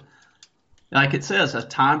 Like it says, a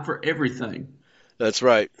time for everything. That's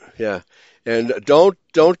right. Yeah. And don't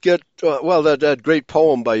get that great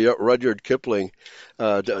poem by Rudyard Kipling.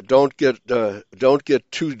 Don't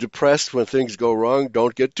get too depressed when things go wrong.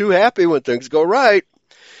 Don't get too happy when things go right.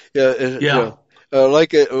 Yeah. Yeah.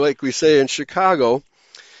 Like we say in Chicago,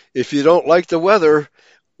 if you don't like the weather,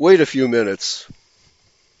 wait a few minutes.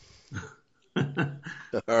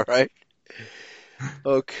 All right.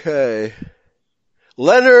 Okay.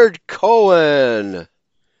 Leonard Cohen.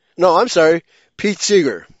 No, I'm sorry. Pete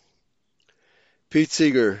Seeger. Pete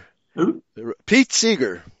Seeger. Who? Pete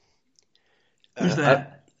Seeger. Who's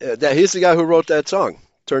that? He's the guy who wrote that song.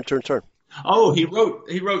 Turn, turn, turn. Oh, he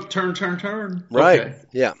wrote Turn, Turn, Turn. Right. Okay.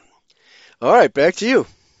 Yeah. All right. Back to you.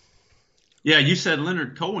 Yeah, you said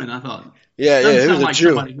Leonard Cohen. I thought Yeah, Doesn't yeah, he was sound a like Jew.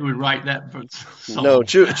 somebody who would write that No, song.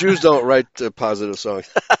 Jews don't write positive songs.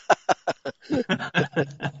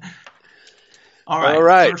 All All right,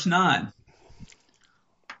 right. verse 9.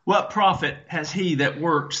 What profit has he that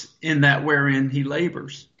works in that wherein he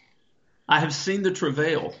labors? I have seen the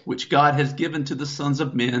travail which God has given to the sons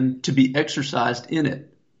of men to be exercised in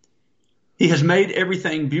it. He has made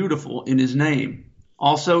everything beautiful in his name.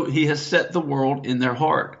 Also, he has set the world in their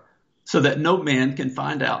heart, so that no man can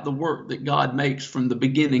find out the work that God makes from the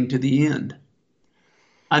beginning to the end.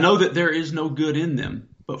 I know that there is no good in them,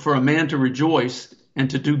 but for a man to rejoice and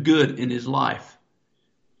to do good in his life.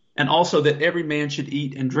 And also that every man should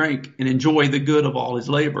eat and drink and enjoy the good of all his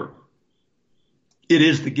labor. It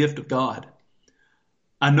is the gift of God.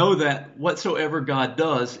 I know that whatsoever God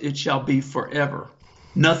does, it shall be forever.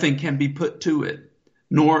 Nothing can be put to it,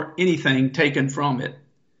 nor anything taken from it.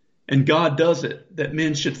 And God does it, that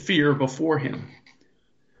men should fear before him.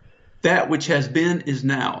 That which has been is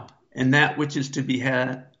now, and that which is to be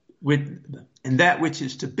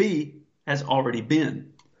has already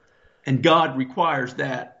been. And God requires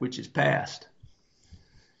that which is past.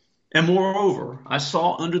 And moreover, I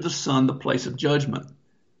saw under the sun the place of judgment,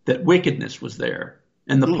 that wickedness was there,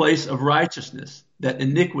 and the Mm. place of righteousness, that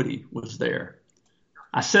iniquity was there.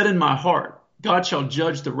 I said in my heart, God shall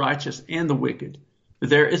judge the righteous and the wicked. But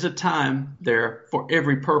there is a time there for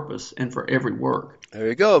every purpose and for every work. There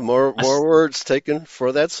you go. More words taken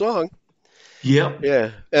for that song. Yep.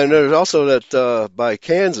 Yeah, and there's also that by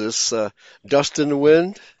Kansas, "Dust in the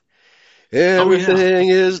Wind." Oh, yeah. Everything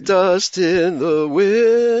is dust in the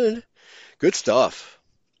wind. Good stuff.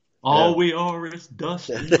 Yeah, All we are is dust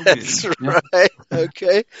in the that's wind. Yeah. right.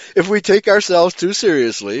 Okay. If we take ourselves too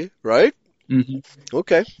seriously, right? Mhm.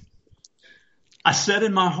 Okay. I said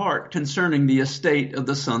in my heart concerning the estate of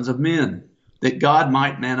the sons of men, that God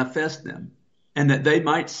might manifest them, and that they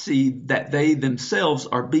might see that they themselves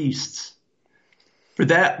are beasts. For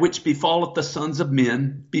that which befalleth the sons of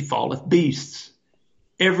men befalleth beasts.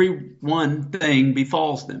 Every one thing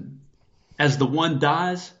befalls them. As the one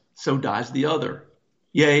dies, so dies the other.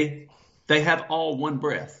 Yea, they have all one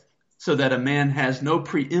breath, so that a man has no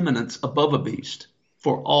preeminence above a beast,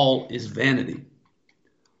 for all is vanity.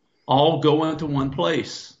 All go into one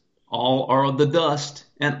place. All are of the dust,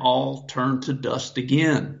 and all turn to dust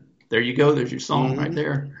again. There you go. There's your song right Hmm.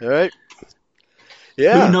 there. All right. Who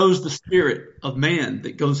Yeah. knows the spirit of man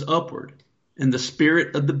that goes upward, and the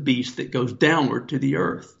spirit of the beast that goes downward to the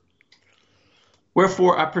earth?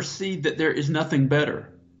 Wherefore I perceive that there is nothing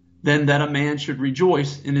better than that a man should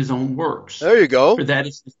rejoice in his own works, There you go. for that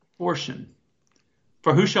is his portion.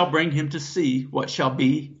 For who shall bring him to see what shall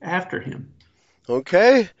be after him?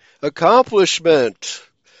 Okay. Accomplishment.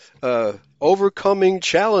 Overcoming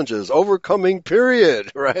challenges. Overcoming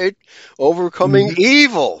period. Right. Overcoming Mm-hmm.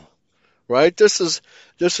 evil. Right. This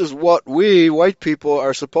is what we white people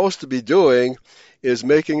are supposed to be doing, is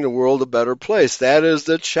making the world a better place. That is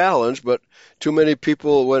the challenge. But too many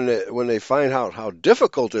people, when they find out how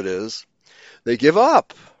difficult it is, they give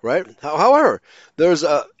up, right? However, there's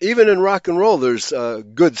even in rock and roll, there's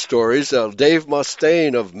good stories. Dave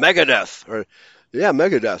Mustaine of Megadeth, or yeah,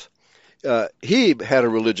 Megadeth. He had a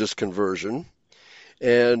religious conversion,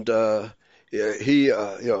 and yeah,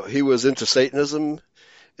 he was into Satanism,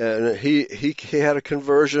 and he had a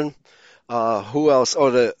conversion. Who else?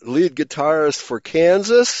 Oh, the lead guitarist for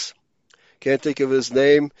Kansas. Can't think of his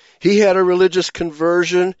name. He had a religious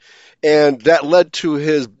conversion, and that led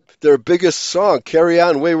to their biggest song, "Carry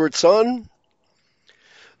On, Wayward Son."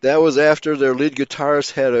 That was after their lead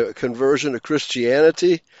guitarist had a conversion to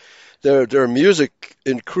Christianity. Their music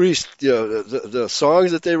increased. The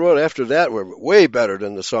songs that they wrote after that were way better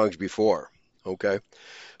than the songs before. Okay,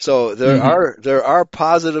 so Mm-hmm. there are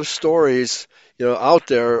positive stories, out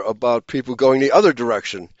there about people going the other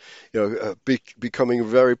direction, becoming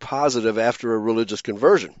very positive after a religious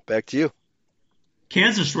conversion. Back to you.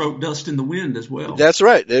 Kansas wrote Dust in the Wind as well. That's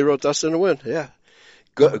right. They wrote "Dust in the Wind." Yeah,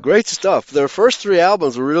 great stuff. Their first three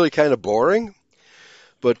albums were really kind of boring,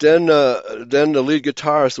 but then the lead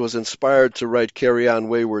guitarist was inspired to write "Carry On,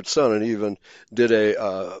 Wayward Son," and even did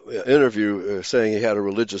a interview saying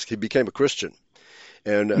he became a Christian,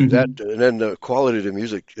 and Mm-hmm. then the quality of the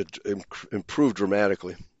music improved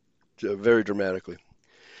dramatically, very dramatically.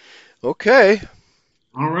 Okay,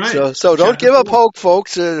 All right. so don't Chapter give up 4. hope,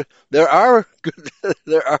 folks. There are good,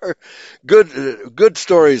 there are good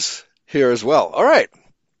stories here as well. All right,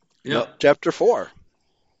 now Yep. chapter 4.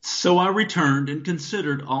 So I returned and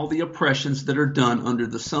considered all the oppressions that are done under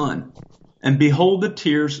the sun. And behold, the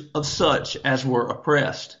tears of such as were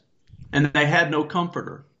oppressed. And they had no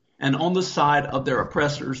comforter. And on the side of their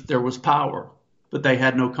oppressors there was power. but they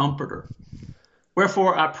had no comforter.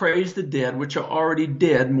 Wherefore I praise the dead which are already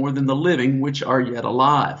dead more than the living which are yet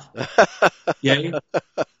alive. Yea,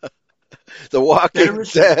 The Walking better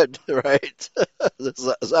is Dead, right?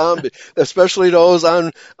 The zombie, especially those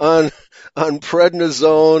on prednisone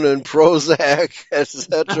and Prozac,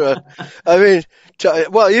 etc. I mean,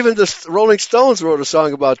 well, even the Rolling Stones wrote a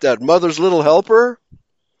song about that. Mother's Little Helper,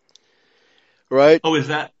 right? Oh, is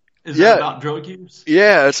that Yeah, about drug use?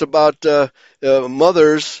 yeah. It's about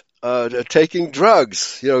mothers taking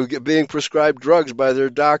drugs, being prescribed drugs by their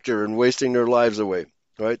doctor and wasting their lives away,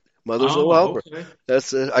 right? Mother's Little Oh, Helper. okay.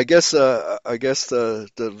 That's I guess the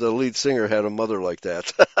lead singer had a mother like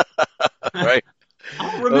that, right?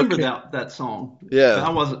 I don't remember Okay. that song. Yeah.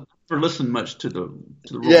 I wasn't for listening much to the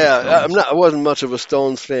Rolling Yeah, Stones. I wasn't much of a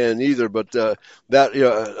Stones fan either, but that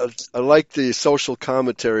I like the social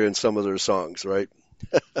commentary in some of their songs, right?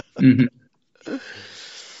 Hmm.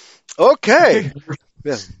 Okay. Okay, verse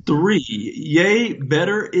Yeah. 3. Yea,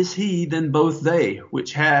 better is he than both they,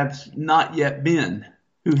 which have not yet been,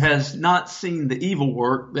 who has not seen the evil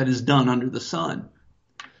work that is done under the sun.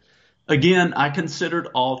 Again, I considered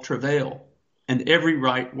all travail and every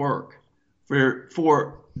right work,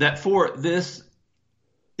 for this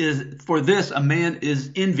a man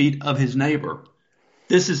is envied of his neighbor.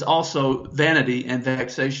 This is also vanity and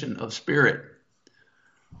vexation of spirit.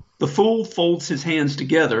 The fool folds his hands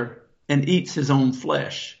together and eats his own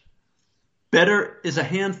flesh. Better is a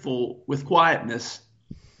handful with quietness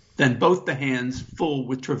than both the hands full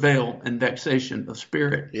with travail and vexation of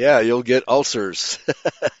spirit. Yeah, you'll get ulcers.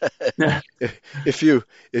 Yeah. If you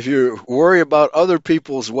worry about other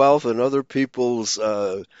people's wealth and other people's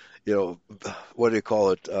you know what do you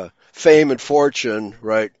call it, fame and fortune,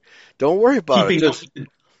 right? Don't worry about it. Keeping up Just with the,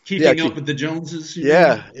 yeah, keeping up with the Joneses, you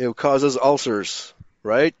yeah, mean? it causes ulcers,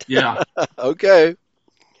 right? Yeah. Okay.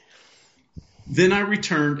 Then I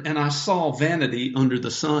returned and I saw vanity under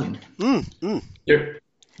the sun. Mm, mm. There,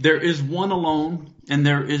 there is one alone, and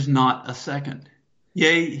there is not a second.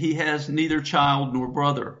 Yea, he has neither child nor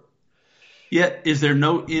brother. Yet is there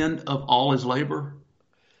no end of all his labor?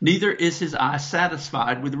 Neither is his eye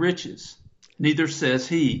satisfied with riches. Neither says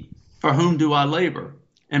he, for whom do I labor,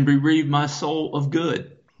 and bereave my soul of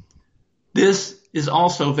good? This is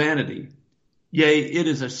also vanity. Yea, it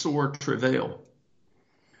is a sore travail.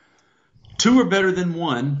 Two are better than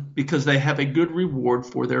one, because they have a good reward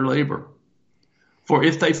for their labor. For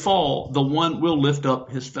if they fall, the one will lift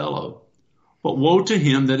up his fellow. But woe to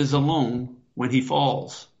him that is alone when he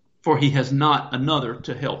falls, for he has not another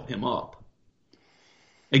to help him up.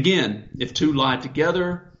 Again, if two lie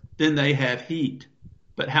together, then they have heat.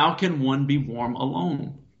 But how can one be warm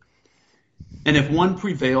alone? And if one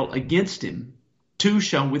prevail against him, two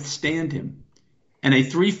shall withstand him. And a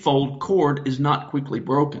threefold cord is not quickly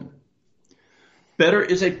broken. Better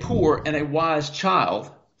is a poor and a wise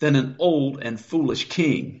child than an old and foolish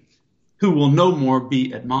king, who will no more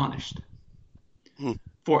be admonished. Mm.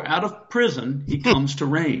 For out of prison he comes to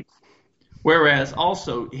reign, whereas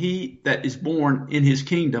also he that is born in his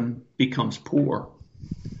kingdom becomes poor.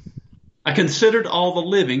 I considered all the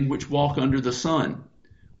living which walk under the sun,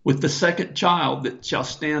 with the second child that shall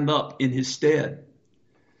stand up in his stead.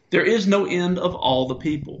 There is no end of all the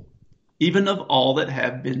people, even of all that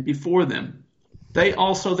have been before them. They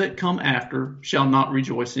also that come after shall not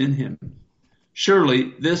rejoice in him.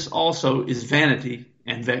 Surely this also is vanity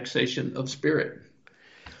and vexation of spirit.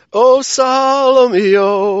 Oh,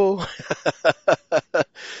 Solomio,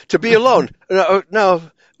 to be alone. Now,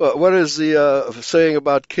 what is the saying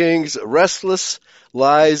about kings? Restless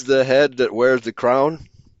lies the head that wears the crown.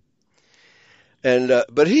 And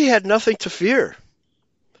but he had nothing to fear.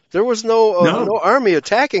 There was no No, army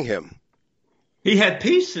attacking him. he had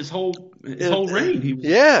peace his whole reign.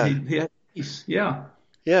 Yeah, He had peace. Yeah,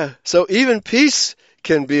 yeah. So even peace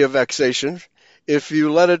can be a vexation if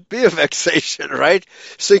you let it be a vexation, right?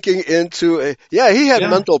 Sinking into yeah, he had yeah,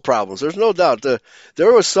 mental problems. There's no doubt.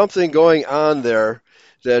 There was something going on there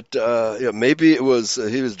that maybe it was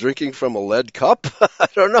he was drinking from a lead cup. I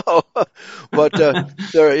don't know, but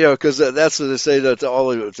there, because that's what they say that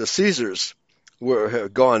all of the Caesars were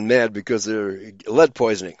gone mad because they're lead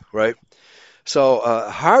poisoning, right? So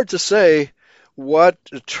hard to say what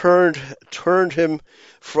turned him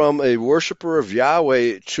from a worshiper of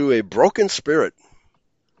Yahweh to a broken spirit.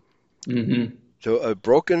 hmm To a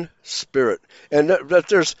broken spirit, and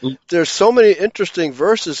that there's so many interesting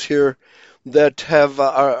verses here that have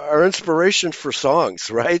are inspiration for songs,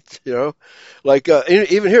 right? Like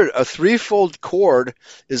even here, a threefold cord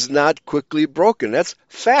is not quickly broken. That's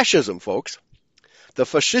fascism, folks. the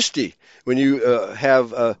fascisti. When you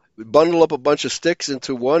have bundle up a bunch of sticks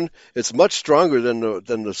into one, it's much stronger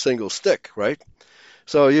than the single stick, right?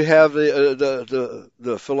 So you have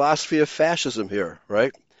the philosophy of fascism here,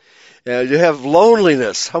 right? And you have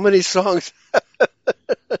loneliness. How many songs?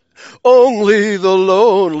 Only the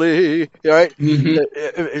lonely, right? Hmm.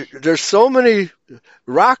 There's so many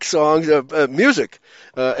rock songs, music,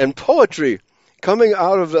 and poetry coming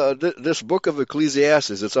out of this book of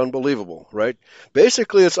Ecclesiastes. It's unbelievable, right?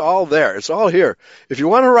 Basically, it's all there. It's all here. If you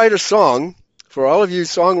want to write a song, for all of you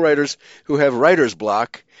songwriters who have writer's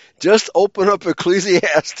block, just open up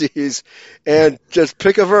Ecclesiastes and just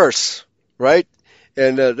pick a verse, right?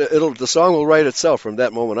 And the song will write itself from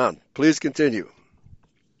that moment on. Please continue.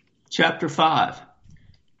 Chapter 5.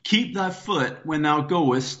 Keep thy foot when thou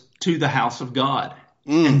goest to the house of God,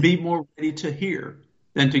 and Mm, be more ready to hear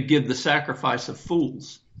than to give the sacrifice of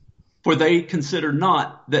fools, for they consider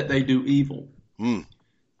not that they do evil. mm.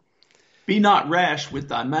 Be not rash with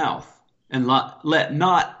thy mouth, and let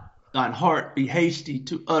not thine heart be hasty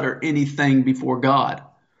to utter anything before God.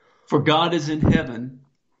 For God is in heaven,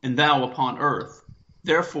 and thou upon earth.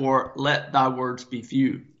 Therefore let thy words be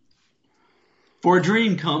few. For a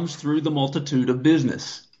dream comes through the multitude of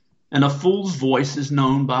business, and a fool's voice is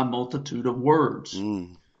known by a multitude of words.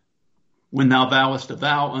 Mm. When thou vowest a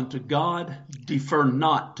vow unto God, defer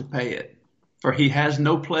not to pay it, for he has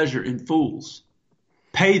no pleasure in fools.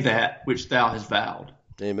 Pay that which thou hast vowed.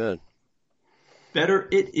 Amen. Better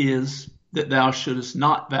it is that thou shouldest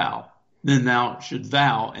not vow, than thou should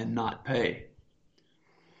vow and not pay.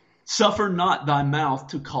 Suffer not thy mouth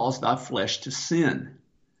to cause thy flesh to sin.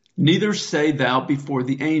 Neither say thou before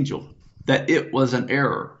the angel that it was an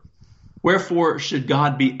error. Wherefore should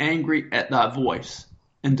God be angry at thy voice,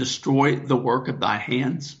 and destroy the work of thy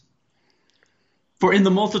hands? For in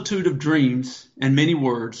the multitude of dreams and many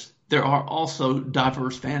words there are also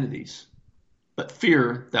diverse vanities. But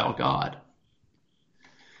fear thou God.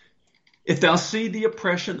 If thou see the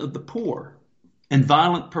oppression of the poor, and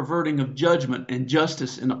violent perverting of judgment and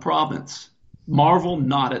justice in a province, marvel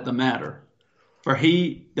not at the matter. For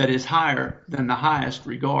he that is higher than the highest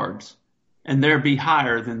regards, and there be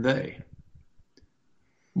higher than they.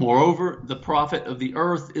 Moreover, the profit of the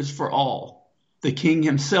earth is for all. The king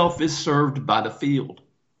himself is served by the field.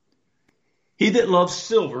 He that loves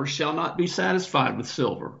silver shall not be satisfied with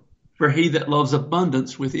silver, for he that loves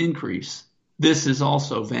abundance with increase, this is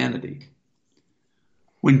also vanity.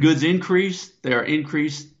 When goods increase, they are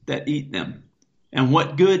increased that eat them. And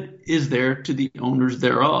what good is there to the owners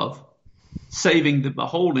thereof, saving the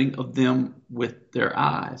beholding of them with their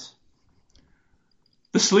eyes?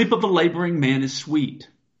 The sleep of a laboring man is sweet,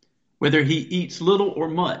 whether he eats little or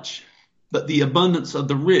much, but the abundance of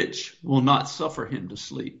the rich will not suffer him to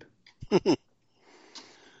sleep.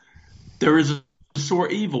 There is a sore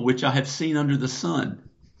evil which I have seen under the sun,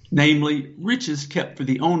 namely, riches kept for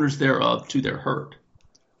the owners thereof to their hurt.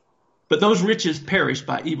 But those riches perish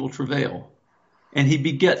by evil travail, and he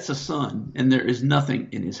begets a son, and there is nothing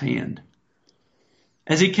in his hand.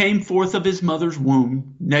 As he came forth of his mother's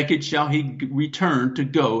womb, naked shall he return to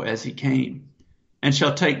go as he came, and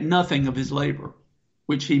shall take nothing of his labor,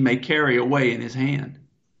 which he may carry away in his hand.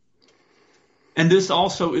 And this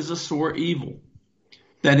also is a sore evil,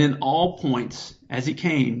 that in all points as he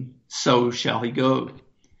came, so shall he go.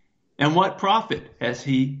 And what profit has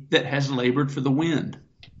he that has labored for the wind?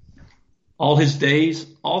 All his days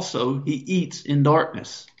also he eats in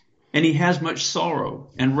darkness, and he has much sorrow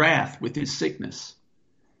and wrath with his sickness.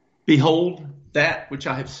 Behold, that which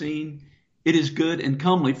I have seen, it is good and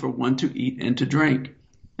comely for one to eat and to drink,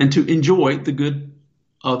 and to enjoy the good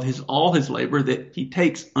of all his labor that he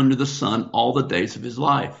takes under the sun all the days of his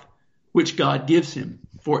life, which God gives him,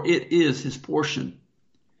 for it is his portion.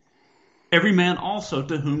 Every man also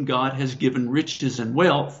to whom God has given riches and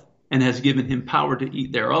wealth, and has given him power to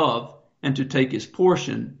eat thereof, and to take his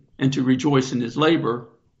portion, and to rejoice in his labor,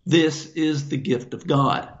 this is the gift of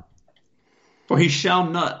God. For he shall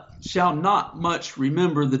not much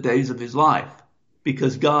remember the days of his life,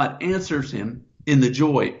 because God answers him in the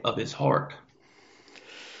joy of his heart.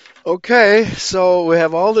 Okay, so we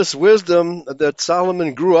have all this wisdom that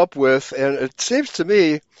Solomon grew up with, and it seems to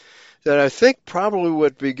me that I think probably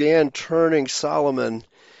what began turning Solomon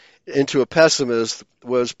into a pessimist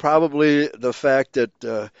was probably the fact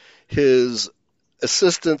that his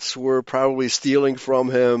assistants were probably stealing from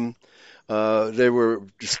him. They were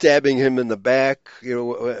stabbing him in the back,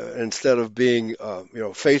 instead of being,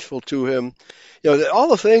 faithful to him. All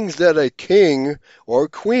the things that a king or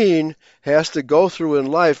queen has to go through in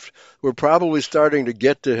life were probably starting to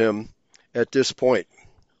get to him at this point.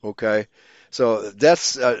 Okay, So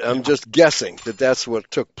that's I'm just guessing that that's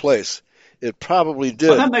what took place. It probably Well,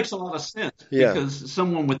 did. that makes a lot of sense Yeah. because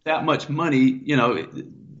someone with that much money,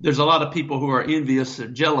 there's a lot of people who are envious or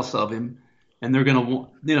jealous of him, and they're going to want,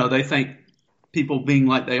 they think people being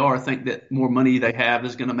like they are think that more money they have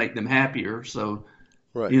is going to make them happier. So,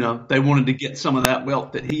 Right. they wanted to get some of that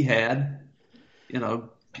wealth that he had, you know,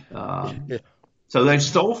 Yeah. so they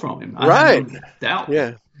stole from him. I have Right. no doubt that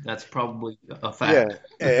Yeah. that's probably a Yeah. fact.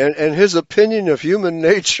 And his opinion of human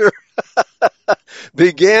nature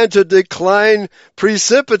began to decline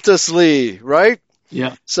precipitously, right?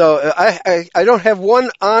 Yeah. So I don't have one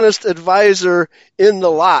honest advisor in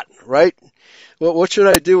the lot, right? Well, what should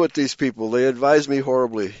I do with these people? They advise me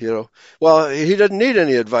horribly, Well, he didn't need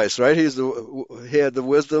any advice, right? He had the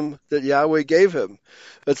wisdom that Yahweh gave him,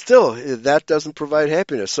 but still, that doesn't provide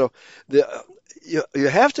happiness. So, you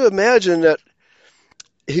have to imagine that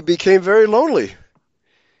he became very lonely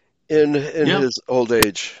in Yeah. his old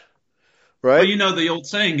age, Well, right? the old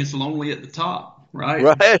saying is lonely at the top, right?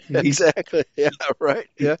 Right, He, exactly. Yeah, right.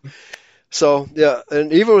 Yeah. So, yeah,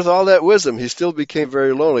 and even with all that wisdom, he still became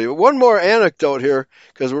very lonely. One more anecdote here,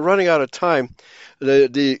 because we're running out of time.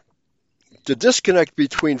 The disconnect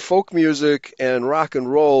between folk music and rock and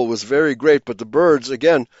roll was very great, but the Byrds,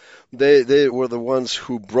 again, they were the ones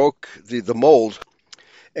who broke the mold.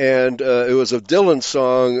 And it was a Dylan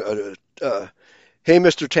song, Hey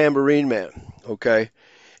Mr. Tambourine Man, okay?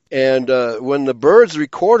 And when the Byrds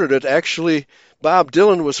recorded it, actually, Bob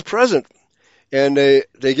Dylan was present. And they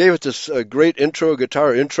gave it this great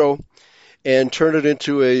guitar intro, and turned it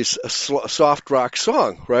into a soft rock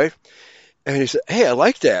song, right? And he said, "Hey, I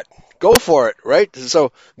like that. Go for it," right?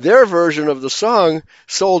 So their version of the song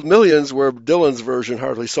sold millions, where Dylan's version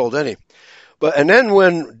hardly sold any. And then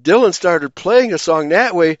when Dylan started playing a song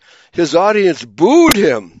that way, his audience booed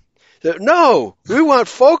him. Said, "No, we want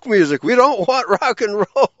folk music. We don't want rock and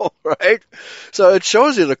roll," right? So it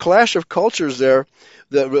shows you the clash of cultures there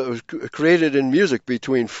that was created in music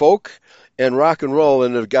between folk and rock and roll,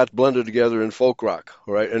 and it got blended together in folk rock,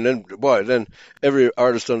 right? And then every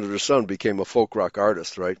artist under the sun became a folk rock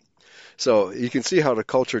artist, right? So you can see how the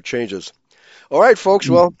culture changes. All right, folks.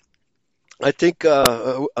 Well, I think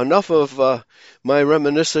enough of my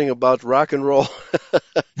reminiscing about rock and roll,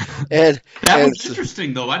 and that and was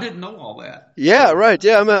interesting, though. I didn't know all that. yeah, So, right.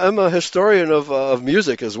 Yeah, I'm a historian of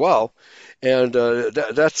music as well, and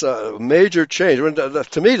that's a major change.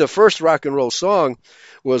 To me, the first rock and roll song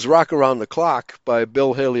was "Rock Around the Clock" by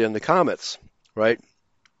Bill Haley and the Comets, right?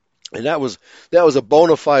 And that was a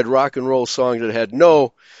bona fide rock and roll song that had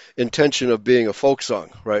no intention of being a folk song,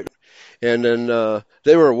 right? And then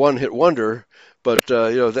they were a one-hit wonder, but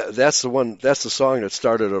that's the song that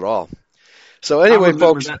started it all. So I anyway,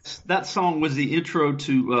 remember folks. that song was the intro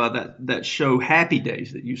to that show Happy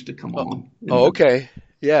Days that used to come Oh, on okay.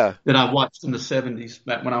 Yeah. that I watched in the 70s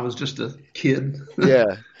back when I was just a kid.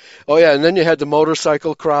 Yeah. Oh, yeah. And then you had the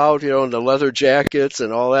motorcycle crowd, and the leather jackets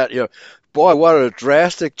and all that. Boy, what a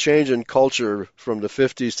drastic change in culture from the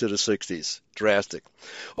 50s to the 60s. Drastic.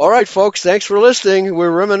 All right, folks. Thanks for listening. We're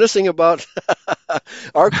reminiscing about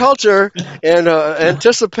our culture and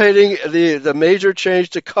anticipating the major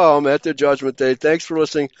change to come at the Judgment Day. Thanks for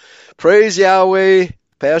listening. Praise Yahweh.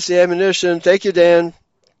 Pass the ammunition. Thank you, Dan.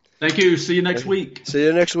 Thank you. See you next week. See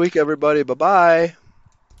you next week, everybody. Bye-bye.